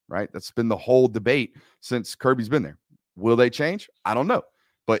football, right? That's been the whole debate since Kirby's been there. Will they change? I don't know.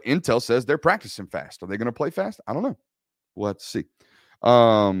 But Intel says they're practicing fast. Are they going to play fast? I don't know. We'll have to see.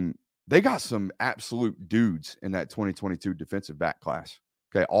 They got some absolute dudes in that 2022 defensive back class.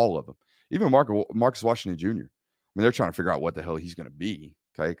 Okay, all of them. Even Marcus Washington Jr. I mean, they're trying to figure out what the hell he's going to be,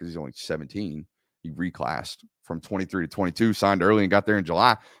 okay, because he's only 17. He reclassed from 23 to 22, signed early and got there in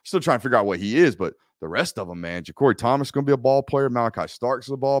July. Still trying to figure out what he is, but the rest of them, man, Ja'Cory Thomas is going to be a ball player. Malachi Starks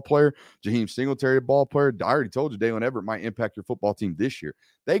is a ball player. Jaheim Singletary, a ball player. I already told you Dalen Everett might impact your football team this year.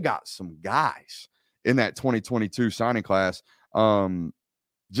 They got some guys in that 2022 signing class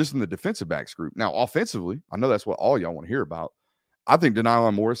just in the defensive backs group. Now, offensively, I know that's what all y'all want to hear about. I think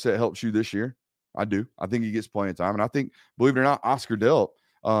Denylon Morissette helps you this year. I do. I think he gets playing time. And I think, believe it or not, Oscar Delp,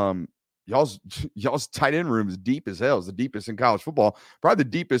 y'all's tight end room is deep as hell. It's the deepest in college football, probably the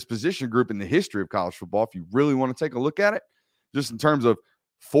deepest position group in the history of college football. If you really want to take a look at it, just in terms of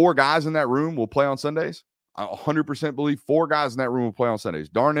 4 guys in that room will play on Sundays. I 100% believe 4 guys in that room will play on Sundays.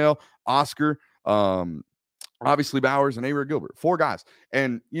 Darnell, Oscar, obviously Bowers, and A-Rod Gilbert. 4 guys.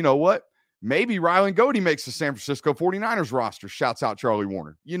 And you know what? Maybe Rylan Goody makes the San Francisco 49ers roster. Shouts out Charlie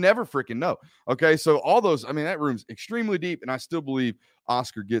Warner. You never freaking know. Okay, so all those, I mean, that room's extremely deep, and I still believe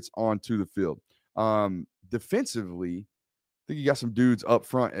Oscar gets onto the field. Defensively, I think you got some dudes up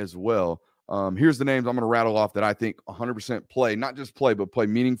front as well. Here's the names I'm going to rattle off that I think 100% play, not just play, but play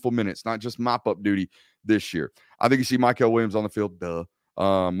meaningful minutes, not just mop-up duty this year. I think you see Michael Williams on the field, duh.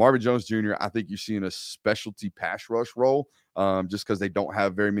 Marvin Jones Jr., I think you see in a specialty pass rush role just because they don't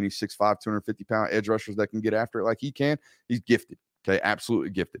have very many 6'5", 250-pound edge rushers that can get after it like he can. He's gifted. Okay, absolutely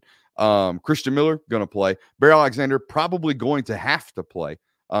gifted. Christian Miller, going to play. Barry Alexander, probably going to have to play,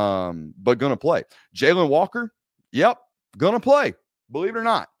 but going to play. Jalen Walker, yep, going to play. Believe it or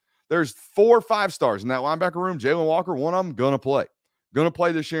not. There's 4 or 5 stars in that linebacker room. Jalen Walker, one of them, going to play. Going to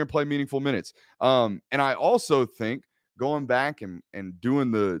play this year and play meaningful minutes. And I also think going back and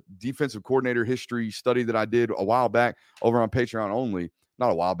doing the defensive coordinator history study that I did a while back over on Patreon only, not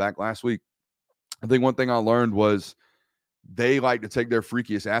a while back, last week, I think one thing I learned was they like to take their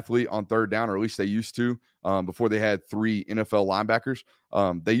freakiest athlete on third down, or at least they used to before they had 3 NFL linebackers.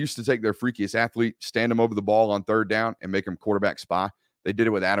 They used to take their freakiest athlete, stand them over the ball on third down, and make them quarterback spy. They did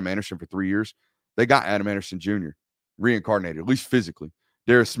it with Adam Anderson for 3 years. They got Adam Anderson Jr. reincarnated, at least physically.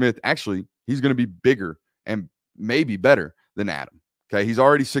 Darius Smith, actually, he's going to be bigger and maybe better than Adam. Okay, he's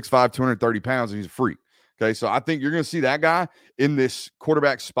already 6'5", 230 pounds, and he's a freak. Okay, so I think you're going to see that guy in this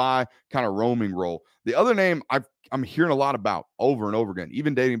quarterback spy kind of roaming role. The other name I'm hearing a lot about over and over again,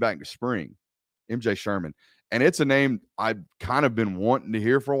 even dating back to spring, MJ Sherman. And it's a name I've kind of been wanting to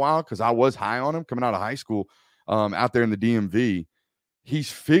hear for a while because I was high on him coming out of high school out there in the DMV.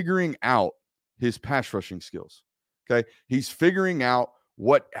 He's figuring out his pass rushing skills. Okay, he's figuring out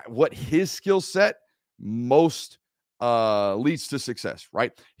what his skill set most leads to success,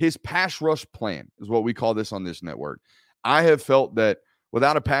 right? His pass rush plan is what we call this on this network. I have felt that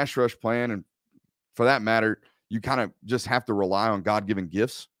without a pass rush plan, and for that matter, you kind of just have to rely on God-given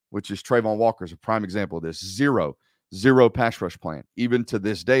gifts, which is Trayvon Walker's a prime example of this. Zero pass rush plan, even to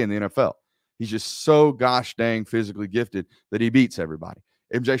this day in the NFL. He's just so gosh dang physically gifted that he beats everybody.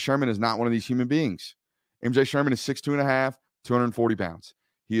 MJ Sherman is not one of these human beings. MJ Sherman is 6'2.5", 240 pounds.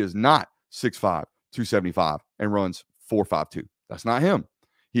 He is not 6'5", 275, and runs 4.52. That's not him.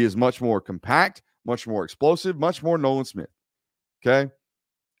 He is much more compact, much more explosive, much more Nolan Smith. Okay?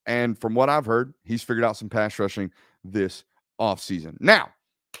 And from what I've heard, he's figured out some pass rushing this offseason. Now,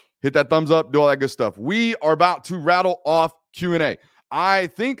 hit that thumbs up, do all that good stuff. We are about to rattle off Q&A. I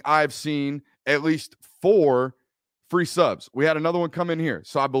think I've seen at least 4 free subs. We had another one come in here.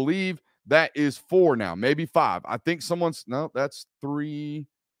 So I believe that is 4 now, maybe 5. I think that's 3,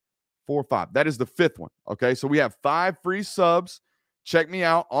 4, 5. That is the 5th one. Okay, so we have 5 free subs. Check me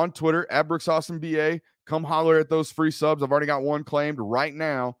out on Twitter at BrooksAustineBA. Come holler at those free subs. I've already got one claimed right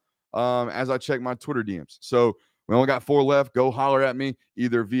now as I check my Twitter DMs. So we only got 4 left. Go holler at me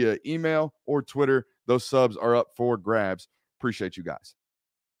either via email or Twitter. Those subs are up for grabs. Appreciate you guys.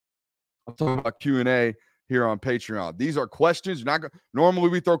 I'll talk about Q&A here on Patreon. These are questions. Normally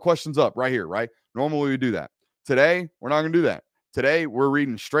we throw questions up right here, right? Normally we do that. Today, we're not going to do that. Today, we're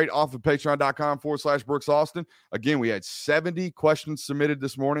reading straight off of patreon.com/Brooks Austin. Again, we had 70 questions submitted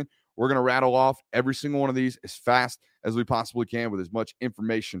this morning. We're going to rattle off every single one of these as fast as we possibly can with as much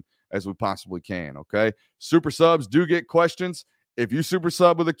information as we possibly can, okay? Super subs do get questions. If you super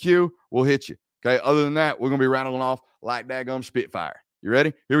sub with a Q, we'll hit you, okay? Other than that, we're going to be rattling off like daggum Spitfire. You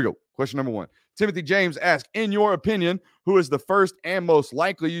ready? Here we go. Question number 1. Timothy James asks, in your opinion, who is the first and most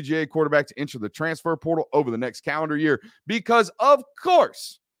likely UGA quarterback to enter the transfer portal over the next calendar year? Because, of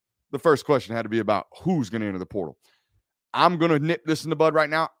course, the first question had to be about who's going to enter the portal. I'm going to nip this in the bud right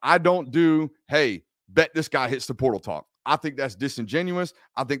now. I don't do, hey, bet this guy hits the portal talk. I think that's disingenuous.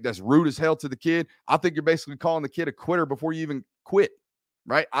 I think that's rude as hell to the kid. I think you're basically calling the kid a quitter before you even quit,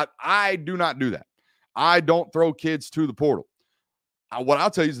 right? I do not do that. I don't throw kids to the portal. What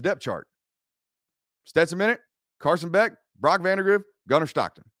I'll tell you is the depth chart. Stetson Bennett, Carson Beck, Brock Vandagriff, Gunnar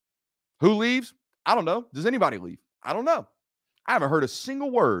Stockton. Who leaves? I don't know. Does anybody leave? I don't know. I haven't heard a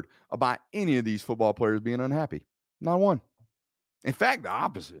single word about any of these football players being unhappy. Not one. In fact, the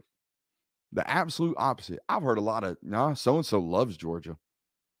opposite. The absolute opposite. I've heard a lot of, so-and-so loves Georgia.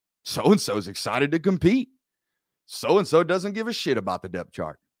 So-and-so is excited to compete. So-and-so doesn't give a shit about the depth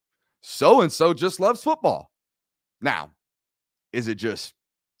chart. So-and-so just loves football. Now, is it just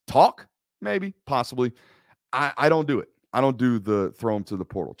talk? Maybe, possibly. I don't do it. I don't do the throw them to the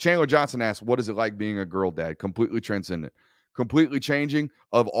portal. Chandler Johnson asks, what is it like being a girl dad? Completely transcendent. Completely changing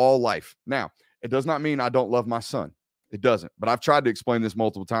of all life. Now, it does not mean I don't love my son. It doesn't. But I've tried to explain this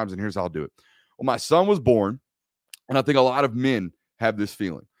multiple times, and here's how I'll do it. When my son was born, and I think a lot of men have this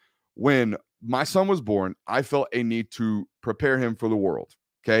feeling. When my son was born, I felt a need to prepare him for the world.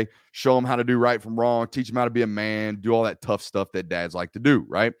 Okay? Show him how to do right from wrong, teach him how to be a man, do all that tough stuff that dads like to do,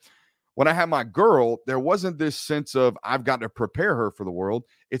 right? When I had my girl, there wasn't this sense of I've got to prepare her for the world.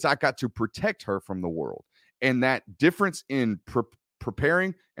 It's I got to protect her from the world. And that difference in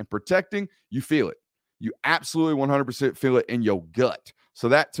preparing and protecting, you feel it. You absolutely 100% feel it in your gut. So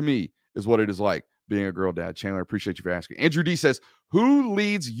that, to me, is what it is like being a girl dad. Chandler, I appreciate you for asking. Andrew D says, who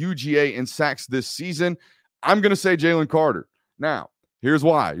leads UGA in sacks this season? I'm going to say Jalen Carter. Now, here's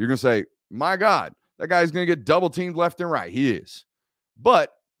why. You're going to say, my God, that guy's going to get double teamed left and right. He is.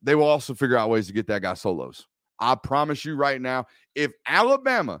 But they will also figure out ways to get that guy solos. I promise you right now, if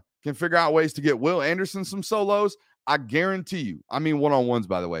Alabama can figure out ways to get Will Anderson some solos, I guarantee you, I mean one-on-ones,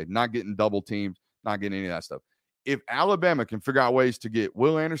 by the way, not getting double teamed, not getting any of that stuff. If Alabama can figure out ways to get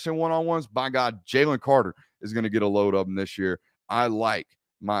Will Anderson one-on-ones, by God, Jalen Carter is going to get a load of them this year. I like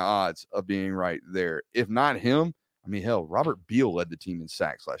my odds of being right there. If not him, I mean, hell, Robert Beal led the team in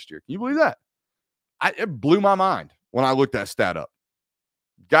sacks last year. Can you believe that? It blew my mind when I looked that stat up.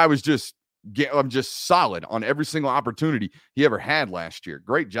 Guy was just solid on every single opportunity he ever had last year.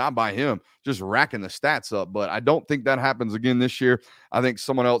 Great job by him, just racking the stats up. But I don't think that happens again this year. I think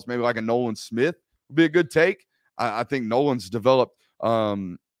someone else, maybe like a Nolan Smith, would be a good take. I think Nolan's developed at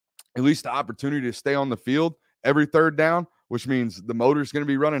least the opportunity to stay on the field every third down, which means the motor's going to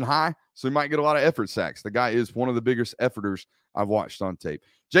be running high, so he might get a lot of effort sacks. The guy is one of the biggest efforters I've watched on tape.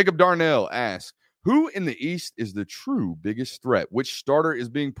 Jacob Darnell asks, who in the East is the true biggest threat? Which starter is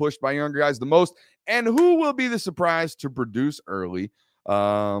being pushed by younger guys the most? And who will be the surprise to produce early,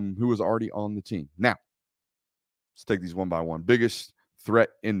 who is already on the team? Now, let's take these one by one. Biggest threat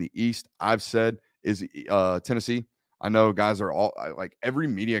in the East, I've said, is Tennessee. I know guys are all like every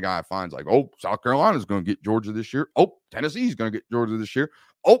media guy I find is like, oh, South Carolina's going to get Georgia this year. Oh, Tennessee's going to get Georgia this year.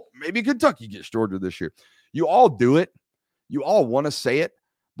 Oh, maybe Kentucky gets Georgia this year. You all do it. You all want to say it.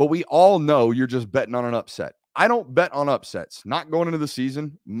 But we all know you're just betting on an upset. I don't bet on upsets. Not going into the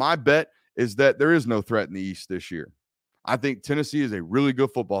season. My bet is that there is no threat in the East this year. I think Tennessee is a really good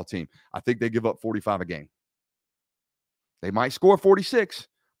football team. I think they give up 45 a game. They might score 46,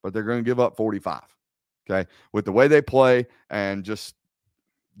 but they're going to give up 45. Okay? With the way they play and just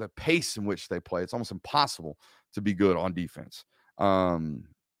the pace in which they play, it's almost impossible to be good on defense.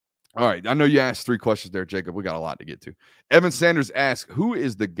 All right. I know you asked 3 questions there, Jacob. We got a lot to get to. Evan Sanders asks, who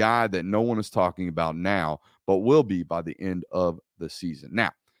is the guy that no one is talking about now, but will be by the end of the season?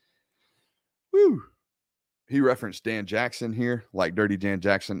 Now, he referenced Dan Jackson here, like Dirty Dan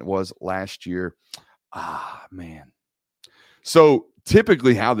Jackson was last year. Man. So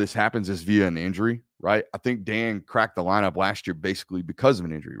typically how this happens is via an injury, right? I think Dan cracked the lineup last year basically because of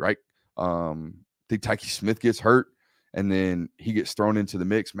an injury, right? I think Tyke Smith gets hurt. And then he gets thrown into the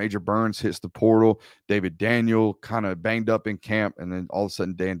mix. Major Burns hits the portal. David Daniel kind of banged up in camp. And then all of a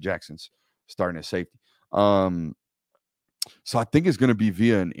sudden, Dan Jackson's starting at safety. So I think it's going to be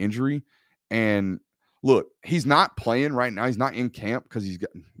via an injury. And look, he's not playing right now. He's not in camp because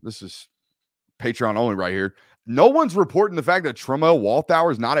this is Patreon only right here. No one's reporting the fact that Tremel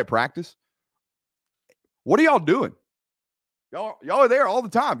Walthour is not at practice. What are y'all doing? Y'all are there all the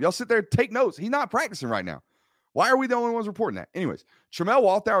time. Y'all sit there, take notes. He's not practicing right now. Why are we the only ones reporting that? Anyways, Tremel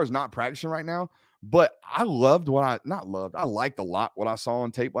Walthour is not practicing right now, but I liked a lot what I saw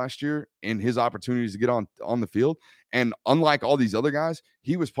on tape last year in his opportunities to get on the field. And unlike all these other guys,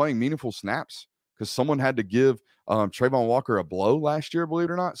 he was playing meaningful snaps because someone had to give Trayvon Walker a blow last year, believe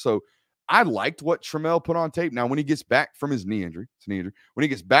it or not. So I liked what Tremel put on tape. Now, when he gets back from his knee injury, when he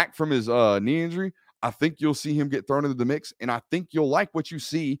gets back from his knee injury, I think you'll see him get thrown into the mix, and I think you'll like what you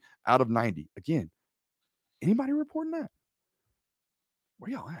see out of 90. Again, anybody reporting that? Where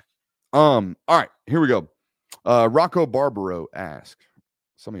y'all at? All right, here we go. Rocco Barbaro asked.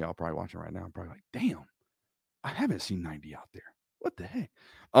 Some of y'all probably watching right now. I'm probably like, damn, I haven't seen 90 out there. What the heck?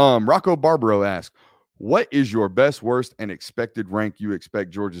 Rocco Barbaro asked, what is your best, worst, and expected rank you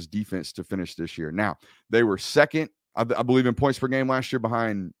expect Georgia's defense to finish this year? Now, they were second, I believe, in points per game last year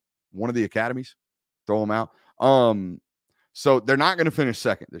behind one of the academies. Throw them out. So they're not going to finish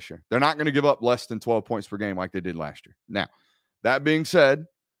second this year. They're not going to give up less than 12 points per game like they did last year. Now, that being said,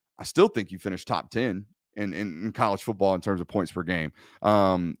 I still think you finish top 10 in college football in terms of points per game.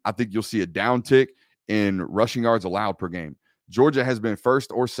 I think you'll see a downtick in rushing yards allowed per game. Georgia has been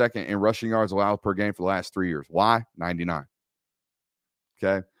first or second in rushing yards allowed per game for the last 3 years. Why? 99.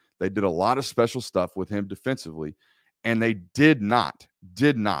 Okay. They did a lot of special stuff with him defensively, and they did not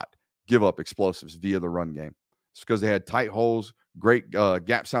give up explosives via the run game. It's because they had tight holes, great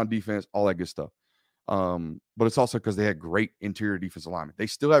gap sound defense, all that good stuff. But it's also because they had great interior defense alignment. They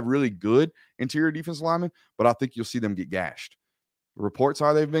still have really good interior defense alignment, but I think you'll see them get gashed. The reports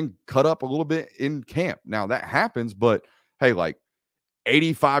are they've been cut up a little bit in camp. Now, that happens, but hey, like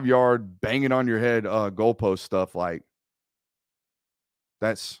 85-yard banging on your head goalpost stuff, like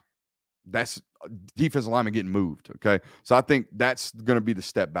that's defensive lineman getting moved. Okay. So I think that's going to be the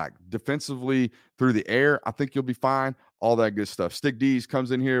step back defensively through the air. I think you'll be fine. All that good stuff. Stick D's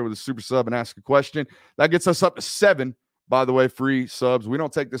comes in here with a super sub and asks a question that gets us up to 7, by the way, free subs. We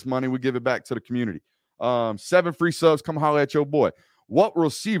don't take this money. We give it back to the community. 7 free subs. Come holler at your boy. What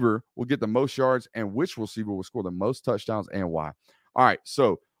receiver will get the most yards and which receiver will score the most touchdowns and why? All right.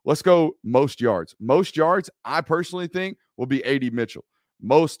 So let's go most yards. Most yards, I personally think, will be A.D. Mitchell.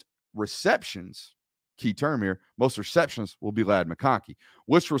 Most receptions, key term here, most receptions will be Ladd McConkey.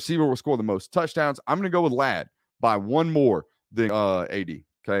 Which receiver will score the most touchdowns? I'm going to go with Ladd by one more than AD.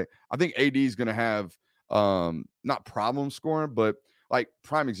 Okay. I think AD is going to have not problem scoring, but like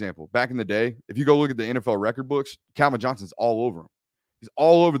prime example, back in the day, if you go look at the NFL record books, Calvin Johnson's all over him. He's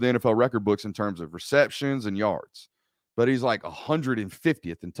all over the NFL record books in terms of receptions and yards, but he's like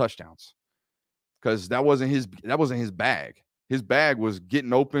 150th in touchdowns because that wasn't his bag. His bag was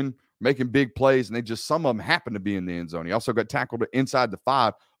getting open, making big plays, and some of them happened to be in the end zone. He also got tackled inside the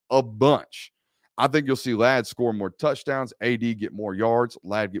 5 a bunch. I think you'll see Ladd score more touchdowns, AD get more yards,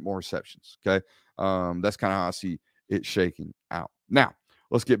 Ladd get more receptions. Okay. That's kind of how I see it shaking out. Now,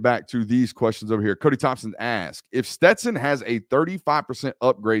 let's get back to these questions over here. Cody Thompson asks, if Stetson has a 35%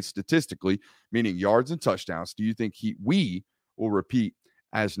 upgrade statistically, meaning yards and touchdowns, do you think we will repeat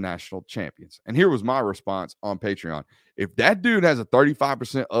as national champions? And here was my response on Patreon. If that dude has a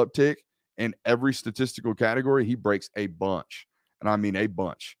 35% uptick in every statistical category, he breaks a bunch, and I mean a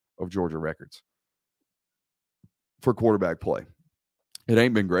bunch of Georgia records for quarterback play. It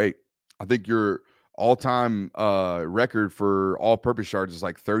ain't been great. I think your all-time record for all-purpose yards is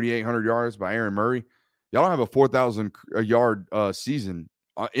like 3,800 yards by Aaron Murray. Y'all don't have a 4,000-yard season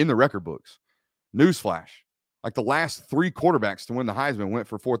in the record books. Newsflash. Like the last 3 quarterbacks to win the Heisman went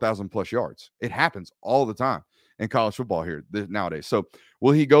for 4,000-plus yards. It happens all the time in college football here nowadays. So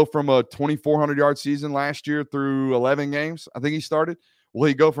will he go from a 2,400-yard season last year through 11 games? I think he started. Will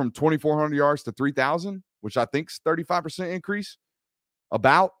he go from 2,400 yards to 3,000, which I think is 35% increase?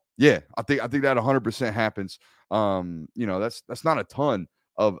 About? Yeah, I think that 100% happens. That's not a ton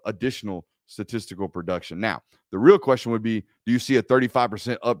of additional statistical production. Now, the real question would be, do you see a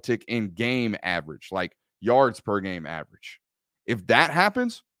 35% uptick in game average, like yards per game average? If that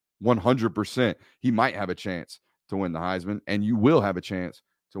happens, 100%, he might have a chance to win the Heisman, and you will have a chance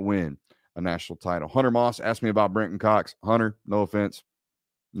to win a national title. Hunter Moss asked me about Brenton Cox. Hunter, no offense,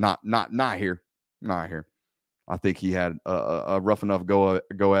 not here. Not here. I think he had a rough enough go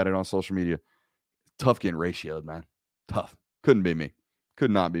at it on social media. Tough getting ratioed, man. Tough. Couldn't be me.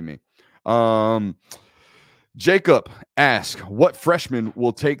 Could not be me. Jacob asks, what freshman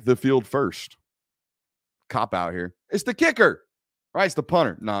will take the field first? Cop out here. It's the kicker, right? It's the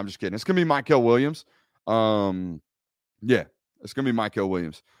punter. No, I'm just kidding. It's going to be Mykel Williams. Yeah, it's going to be Mykel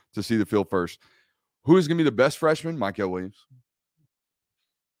Williams to see the field first. Who is going to be the best freshman? Michael Williams.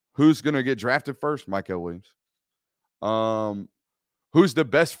 Who's going to get drafted first? Michael Williams. Who's the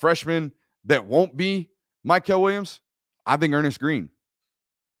best freshman that won't be Michael Williams? I think Ernest Green.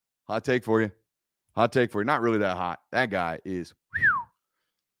 Hot take for you. Hot take for you. Not really that hot. That guy is.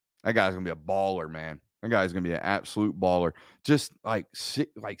 That guy's gonna be a baller, man. That guy's gonna be an absolute baller. Just like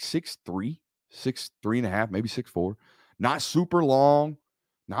 6'3", 6'3.5", maybe 6'4". Not super long,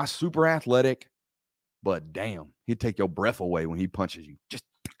 not super athletic, but damn, he'd take your breath away when he punches you. Just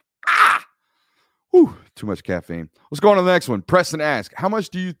whew, too much caffeine. Let's go on to the next one. Preston asks, how much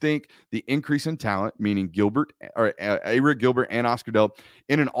do you think the increase in talent, meaning Eric Gilbert and Oscar Delp,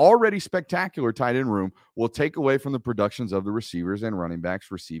 in an already spectacular tight end room will take away from the productions of the receivers and running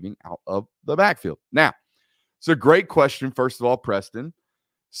backs receiving out of the backfield? Now, it's a great question, first of all, Preston.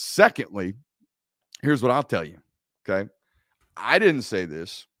 Secondly, here's what I'll tell you, okay? I didn't say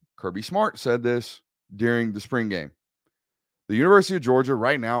this. Kirby Smart said this during the spring game. The University of Georgia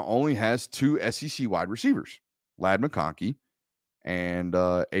right now only has 2 SEC wide receivers, Ladd McConkey and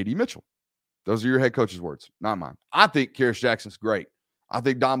A.D. Mitchell. Those are your head coach's words, not mine. I think Karis Jackson's great. I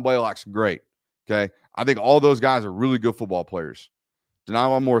think Don Blaylock's great, okay? I think all those guys are really good football players.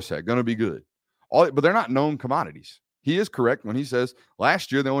 Denali Morissette, going to be good. But they're not known commodities. He is correct when he says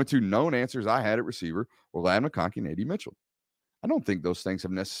last year the only 2 known answers I had at receiver were Ladd McConkey and A.D. Mitchell. I don't think those things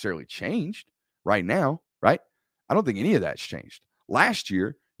have necessarily changed right now, right? I don't think any of that's changed. Last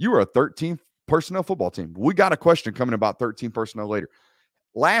year, you were a 13-personnel football team. We got a question coming about 13 personnel later.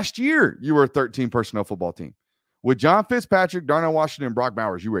 Last year, you were a 13-personnel football team. With John Fitzpatrick, Darnell Washington, and Brock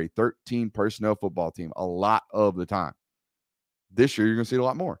Bowers, you were a 13-personnel football team a lot of the time. This year, you're going to see it a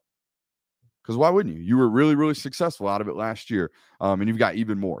lot more. Because why wouldn't you? You were really, really successful out of it last year, and you've got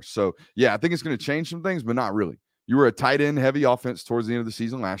even more. So, yeah, I think it's going to change some things, but not really. You were a tight end heavy offense towards the end of the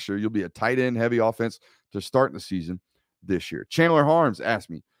season last year. You'll be a tight end heavy offense to start the season this year. Chandler Harms asked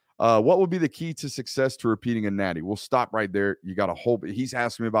me, what would be the key to success to repeating a natty? We'll stop right there. You got a whole bit. He's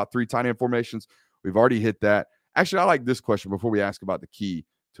asking me about 3 tight end formations. We've already hit that. Actually, I like this question before we ask about the key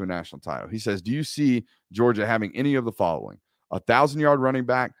to a national title. He says, do you see Georgia having any of the following? 1,000-yard running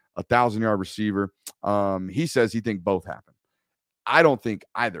back, 1,000-yard receiver. He says he thinks both happen. I don't think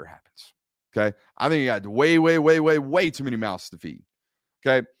either happens. Okay. I think you got way too many mouths to feed.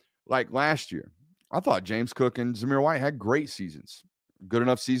 Okay. Like last year, I thought James Cook and Zamir White had great seasons, good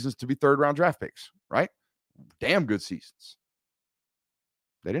enough seasons to be 3rd-round draft picks, right? Damn good seasons.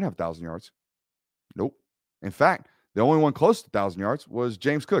 They didn't have 1,000 yards. Nope. In fact, the only one close to 1,000 yards was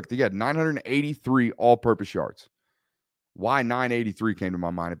James Cook. He had 983 all-purpose yards. Why 983 came to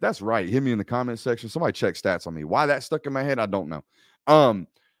my mind. If that's right, hit me in the comment section. Somebody check stats on me. Why that stuck in my head, I don't know.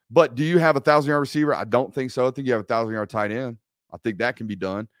 But do you have a 1,000-yard receiver? I don't think so. I think you have a 1,000-yard tight end. I think that can be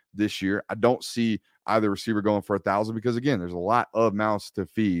done this year. I don't see either receiver going for 1,000 because, again, there's a lot of mouths to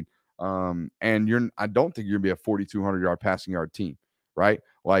feed. And I don't think you're going to be a 4,200-yard passing yard team, right?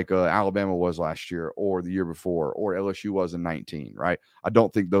 Like Alabama was last year or the year before or LSU was in 19, right? I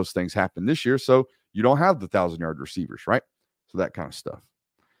don't think those things happen this year. So you don't have the 1,000-yard receivers, right? So that kind of stuff.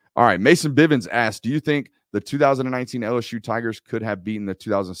 All right. Mason Bivens asked, do you think the 2019 LSU Tigers could have beaten the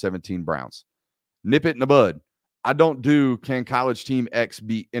 2017 Browns? Nip it in the bud. I don't do can college team X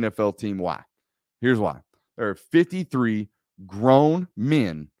beat NFL team Y. Here's why. There are 53 grown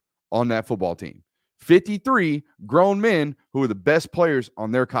men on that football team. 53 grown men who are the best players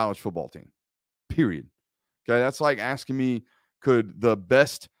on their college football team. Period. Okay, that's like asking me, could the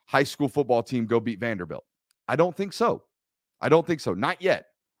best high school football team go beat Vanderbilt? I don't think so. Not yet.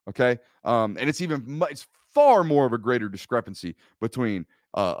 Okay. And it's far more of a greater discrepancy between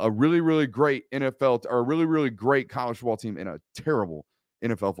a really, really great NFL or a really, really great college football team and a terrible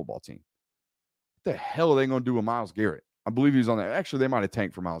NFL football team. What the hell are they going to do with Myles Garrett? I believe he's on that. Actually, they might have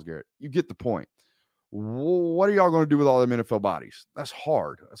tanked for Myles Garrett. You get the point. What are y'all going to do with all them NFL bodies? That's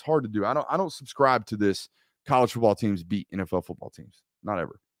hard. That's hard to do. I don't subscribe to this college football teams beat NFL football teams. Not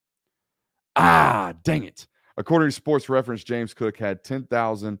ever. Dang it. According to Sports Reference, James Cook had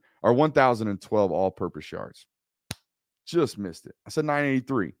 1,012 all-purpose yards. Just missed it. I said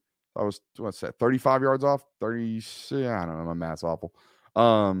 983. I was, what's that, 35 yards off? 36. I don't know. My math's awful.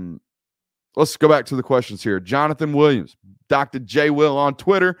 Let's go back to the questions here. Jonathan Williams, Dr. J. Will on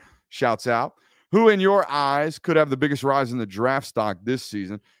Twitter, shouts out, who in your eyes could have the biggest rise in the draft stock this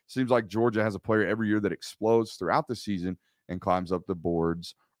season? Seems like Georgia has a player every year that explodes throughout the season and climbs up the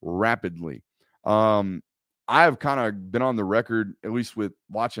boards rapidly. I have kind of been on the record, at least with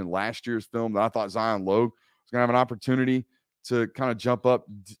watching last year's film, that I thought Zion Logue was going to have an opportunity to kind of jump up.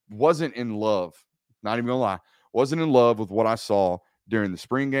 Wasn't in love, not even going to lie, wasn't in love with what I saw during the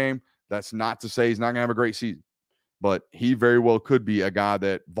spring game. That's not to say he's not going to have a great season, but he very well could be a guy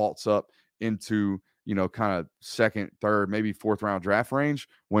that vaults up into, kind of second, third, maybe fourth round draft range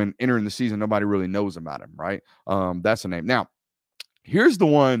when entering the season. Nobody really knows about him, right? That's a name. Now, here's the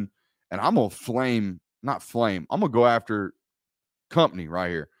one, and I'm going to I'm going to go after company right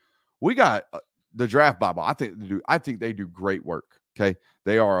here. We got the Draft Bible. I think they do great work. Okay.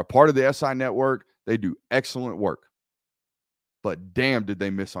 They are a part of the SI network. They do excellent work. But damn, did they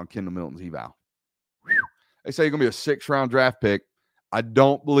miss on Kendall Milton's eval. Whew. They say he's going to be a 6th round draft pick. I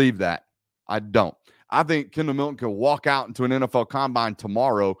don't believe that. I don't. I think Kendall Milton can walk out into an NFL combine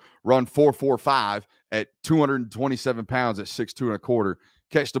tomorrow, run 4.45 at 227 pounds at 6'2 1/4,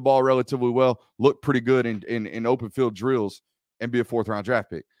 catch the ball relatively well, look pretty good in open field drills, and be a 4th round draft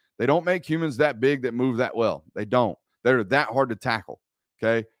pick. They don't make humans that big that move that well. They don't. They're that hard to tackle.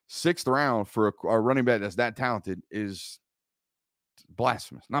 Okay. 6th round for a running back that's that talented is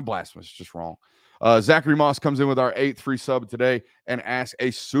blasphemous. Not blasphemous, just wrong. Zachary Moss comes in with our 8th free sub today and asks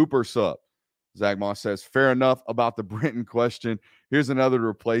a super sub. Zach Moss says, fair enough about the Brenton question. Here's another to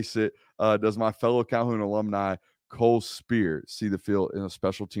replace it. Does my fellow Calhoun alumni Cole Spear see the field in a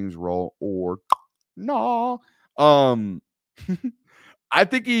special teams role or no? I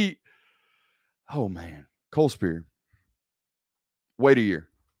think Cole Spear. Wait a year.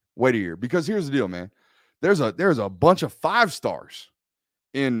 Because here's the deal, man. There's a bunch of 5 stars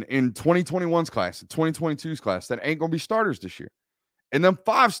in 2021's class, the 2022's class that ain't gonna be starters this year. And then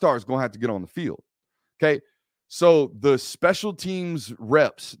 5 stars going to have to get on the field. Okay. So the special teams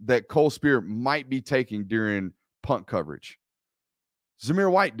reps that Cole Spear might be taking during punt coverage.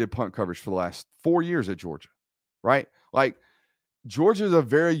 Zamir White did punt coverage for the last 4 years at Georgia, right? Like, Georgia is a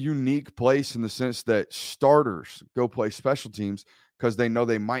very unique place in the sense that starters go play special teams because they know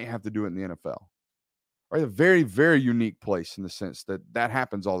they might have to do it in the NFL. Right? A very, very unique place in the sense that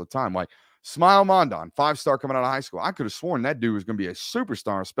happens all the time. Like, Smile Mondon, 5-star coming out of high school. I could have sworn that dude was going to be a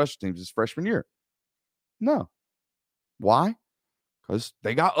superstar on special teams his freshman year. No. Why? Because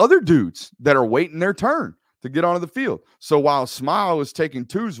they got other dudes that are waiting their turn to get onto the field. So while Smile was taking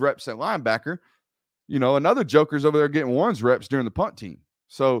 2's reps at linebacker, another joker's over there getting 1's reps during the punt team.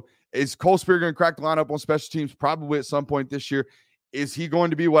 So is Cole Spear going to crack the lineup on special teams? Probably at some point this year. Is he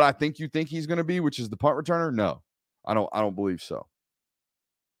going to be what I think you think he's going to be, which is the punt returner? No, I don't believe so.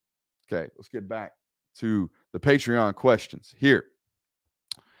 Okay, let's get back to the Patreon questions here.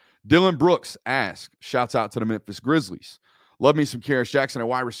 Dylan Brooks asks, shouts out to the Memphis Grizzlies. Love me some Karis Jackson at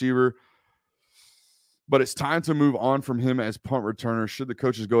wide receiver, but it's time to move on from him as punt returner. Should the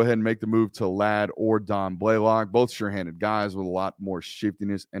coaches go ahead and make the move to Ladd or Don Blaylock? Both sure-handed guys with a lot more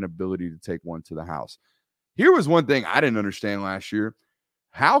shiftiness and ability to take one to the house. Here was one thing I didn't understand last year.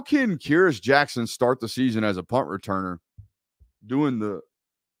 How can Karis Jackson start the season as a punt returner doing the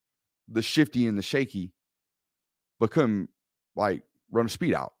shifty and the shaky, but couldn't run a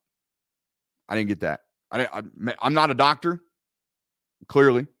speed out? I didn't get that. I'm not a doctor,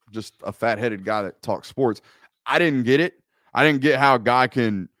 clearly, just a fat-headed guy that talks sports. I didn't get it. I didn't get how a guy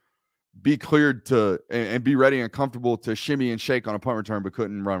can be cleared to and be ready and comfortable to shimmy and shake on a punt return, but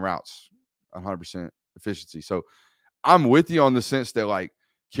couldn't run routes 100% efficiency. So I'm with you on the sense that,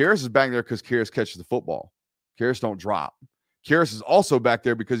 Karis is back there because Karis catches the football. Karis don't drop. Karis is also back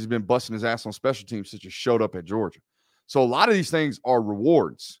there because he's been busting his ass on special teams since he showed up at Georgia. So a lot of these things are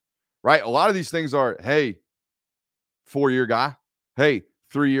rewards, right? A lot of these things are, hey, 4-year guy. Hey,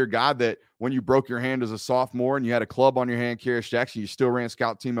 3-year guy that when you broke your hand as a sophomore and you had a club on your hand, Karis Jackson, you still ran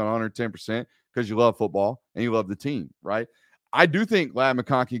scout team at 110% because you love football and you love the team, right? I do think Ladd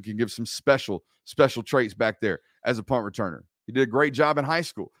McConkey can give some special traits back there as a punt returner. He did a great job in high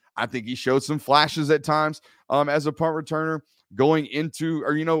school. I think he showed some flashes at times as a punt returner going into,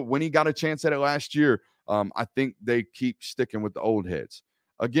 or, when he got a chance at it last year. I think they keep sticking with the old heads.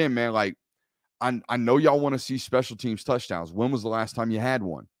 Again, man, I know y'all want to see special teams touchdowns. When was the last time you had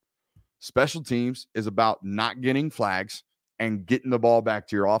one? Special teams is about not getting flags and getting the ball back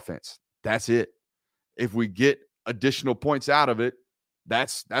to your offense. That's it. If we get additional points out of it,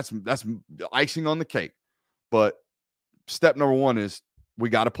 that's icing on the cake. But step number 1 is we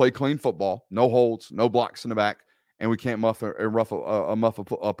got to play clean football, no holds, no blocks in the back, and we can't muff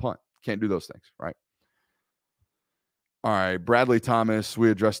a punt. Can't do those things, right? All right, Bradley Thomas,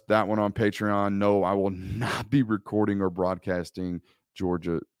 we addressed that one on Patreon. No, I will not be recording or broadcasting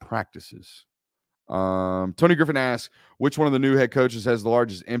Georgia practices. Tony Griffin asks, which one of the new head coaches has the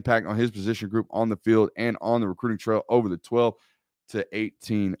largest impact on his position group on the field and on the recruiting trail over the 12 to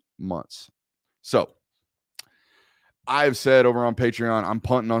 18 months? So I've said over on Patreon, I'm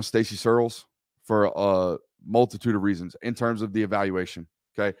punting on Stacey Searles for a multitude of reasons in terms of the evaluation.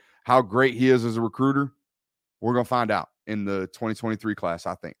 Okay. How great he is as a recruiter, we're going to find out in the 2023 class,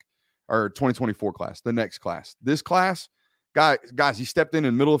 I think, or 2024 class, the next class. This class, guys, he stepped in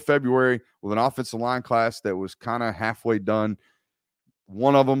the middle of February with an offensive line class that was kind of halfway done.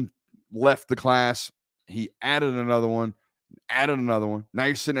 One of them left the class. He added another one. Now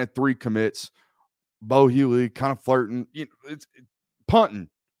you're sitting at 3 commits. Bo Healy kind of flirting. It's punting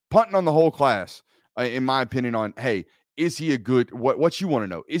on the whole class, in my opinion, on, hey, is he a good, what you want to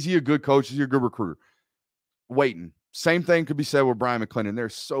know? Is he a good coach? Is he a good recruiter? Waiting. Same thing could be said with Brian McClendon.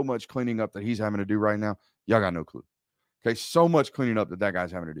 There's so much cleaning up that he's having to do right now. Y'all got no clue. Okay, so much cleaning up that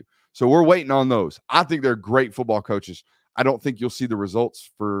guy's having to do. So we're waiting on those. I think they're great football coaches. I don't think you'll see the results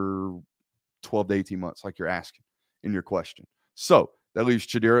for 12 to 18 months like you're asking in your question. So that leaves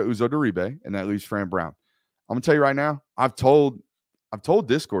Chidera Uzo-Diribe, and that leaves Fran Brown. I'm going to tell you right now, I've told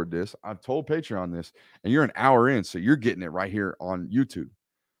Discord this, I've told Patreon this, and you're an hour in, so you're getting it right here on YouTube.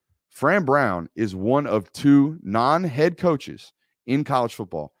 Fran Brown is one of 2 non-head coaches in college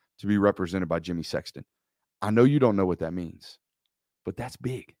football to be represented by Jimmy Sexton. I know you don't know what that means, but that's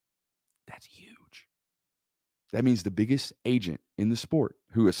big. That's huge. That means the biggest agent in the sport,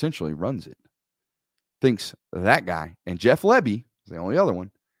 who essentially runs it, thinks that guy and Jeff Lebby, the only other one,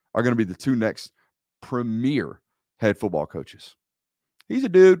 are going to be the 2 next premier head football coaches. He's a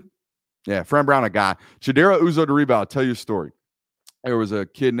dude. Yeah, Fran Brown, a guy. Chidera Uzo-Diribe, I'll tell you a story. There was a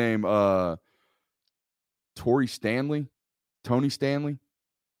kid named Tony Stanley, outside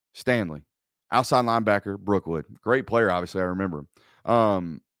linebacker, Brookwood. Great player, obviously, I remember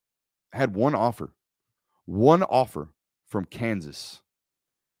him. Had one offer from Kansas.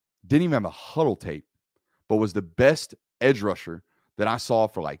 Didn't even have a huddle tape, but was the best edge rusher that I saw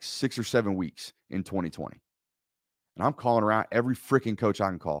for like 6 or 7 weeks in 2020. And I'm calling around every freaking coach I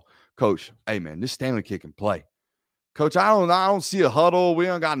can call. Coach, hey, man, this Stanley kid can play. Coach, I don't see a huddle. We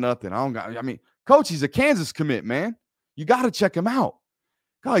don't got nothing. Coach, he's a Kansas commit, man. You got to check him out.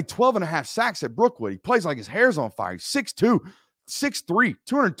 Got like 12 and a half sacks at Brookwood. He plays like his hair's on fire. He's 6'2", 6'3",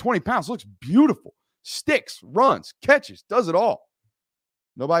 220 pounds. Looks beautiful. Sticks, runs, catches, does it all.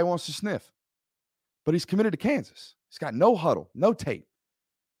 Nobody wants to sniff. But he's committed to Kansas. He's got no huddle, no tape.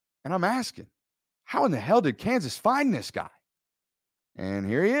 And I'm asking, how in the hell did Kansas find this guy? And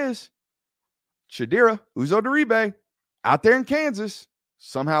here he is. Chidera Uzo-Diribe, out there in Kansas,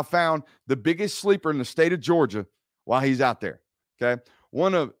 somehow found the biggest sleeper in the state of Georgia while he's out there. Okay.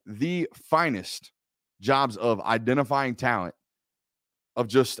 One of the finest jobs of identifying talent of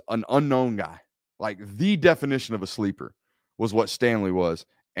just an unknown guy. Like the definition of a sleeper was what Stanley was.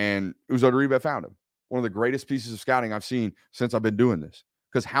 And Uzo-Diribe found him. One of the greatest pieces of scouting I've seen since I've been doing this.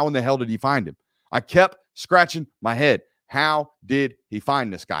 Because how in the hell did he find him? I kept scratching my head. How did he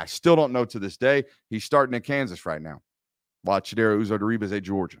find this guy? Still don't know to this day. He's starting at Kansas right now, while Chidera Uzo-Diribe is at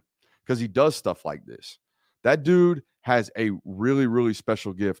Georgia, because he does stuff like this. That dude has a really, really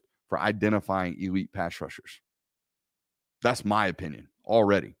special gift for identifying elite pass rushers. That's my opinion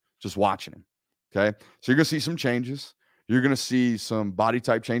already, just watching him. Okay, so you're going to see some changes. You're going to see some body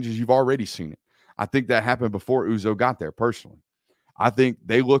type changes. You've already seen it. I think that happened before Uzo got there, personally. I think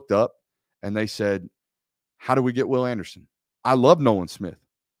they looked up and they said, how do we get Will Anderson? I love Nolan Smith,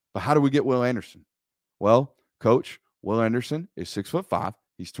 but how do we get Will Anderson? Well, Coach, Will Anderson is 6'5".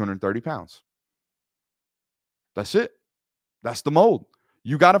 He's 230 pounds. That's it. That's the mold.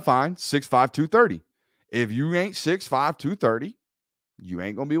 You got to find 6'5", 230. If you ain't 6'5", 230, you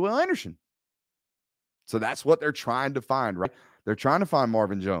ain't going to be Will Anderson. So that's what they're trying to find, right? They're trying to find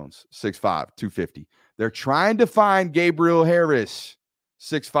Marvin Jones, 6'5", 250. They're trying to find Gabriel Harris,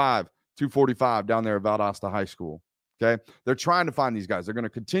 6'5", 245 down there at Valdosta High School. Okay. They're trying to find these guys. They're going to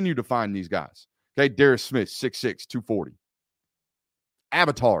continue to find these guys. Okay. Darius Smith, 6'6", 240.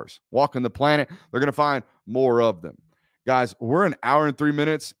 Avatars walking the planet. They're going to find more of them. Guys, we're an hour and 3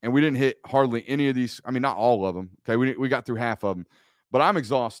 minutes, and we didn't hit hardly any of these. I mean, not all of them. Okay. We got through half of them, but I'm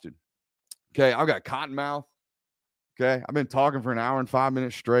exhausted. Okay. I've got cotton mouth. Okay. I've been talking for an hour and 5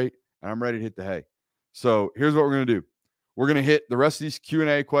 minutes straight, and I'm ready to hit the hay. So here's what we're going to do. We're going to hit the rest of these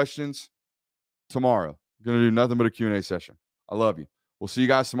Q&A questions tomorrow. We're going to do nothing but a Q&A session. I love you. We'll see you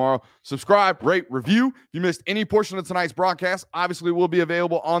guys tomorrow. Subscribe, rate, review. If you missed any portion of tonight's broadcast, obviously we'll be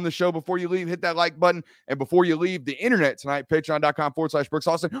available on the show. Before you leave, hit that like button. And before you leave the internet tonight, patreon.com/Brooks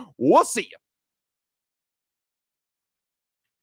Austin. We'll see you.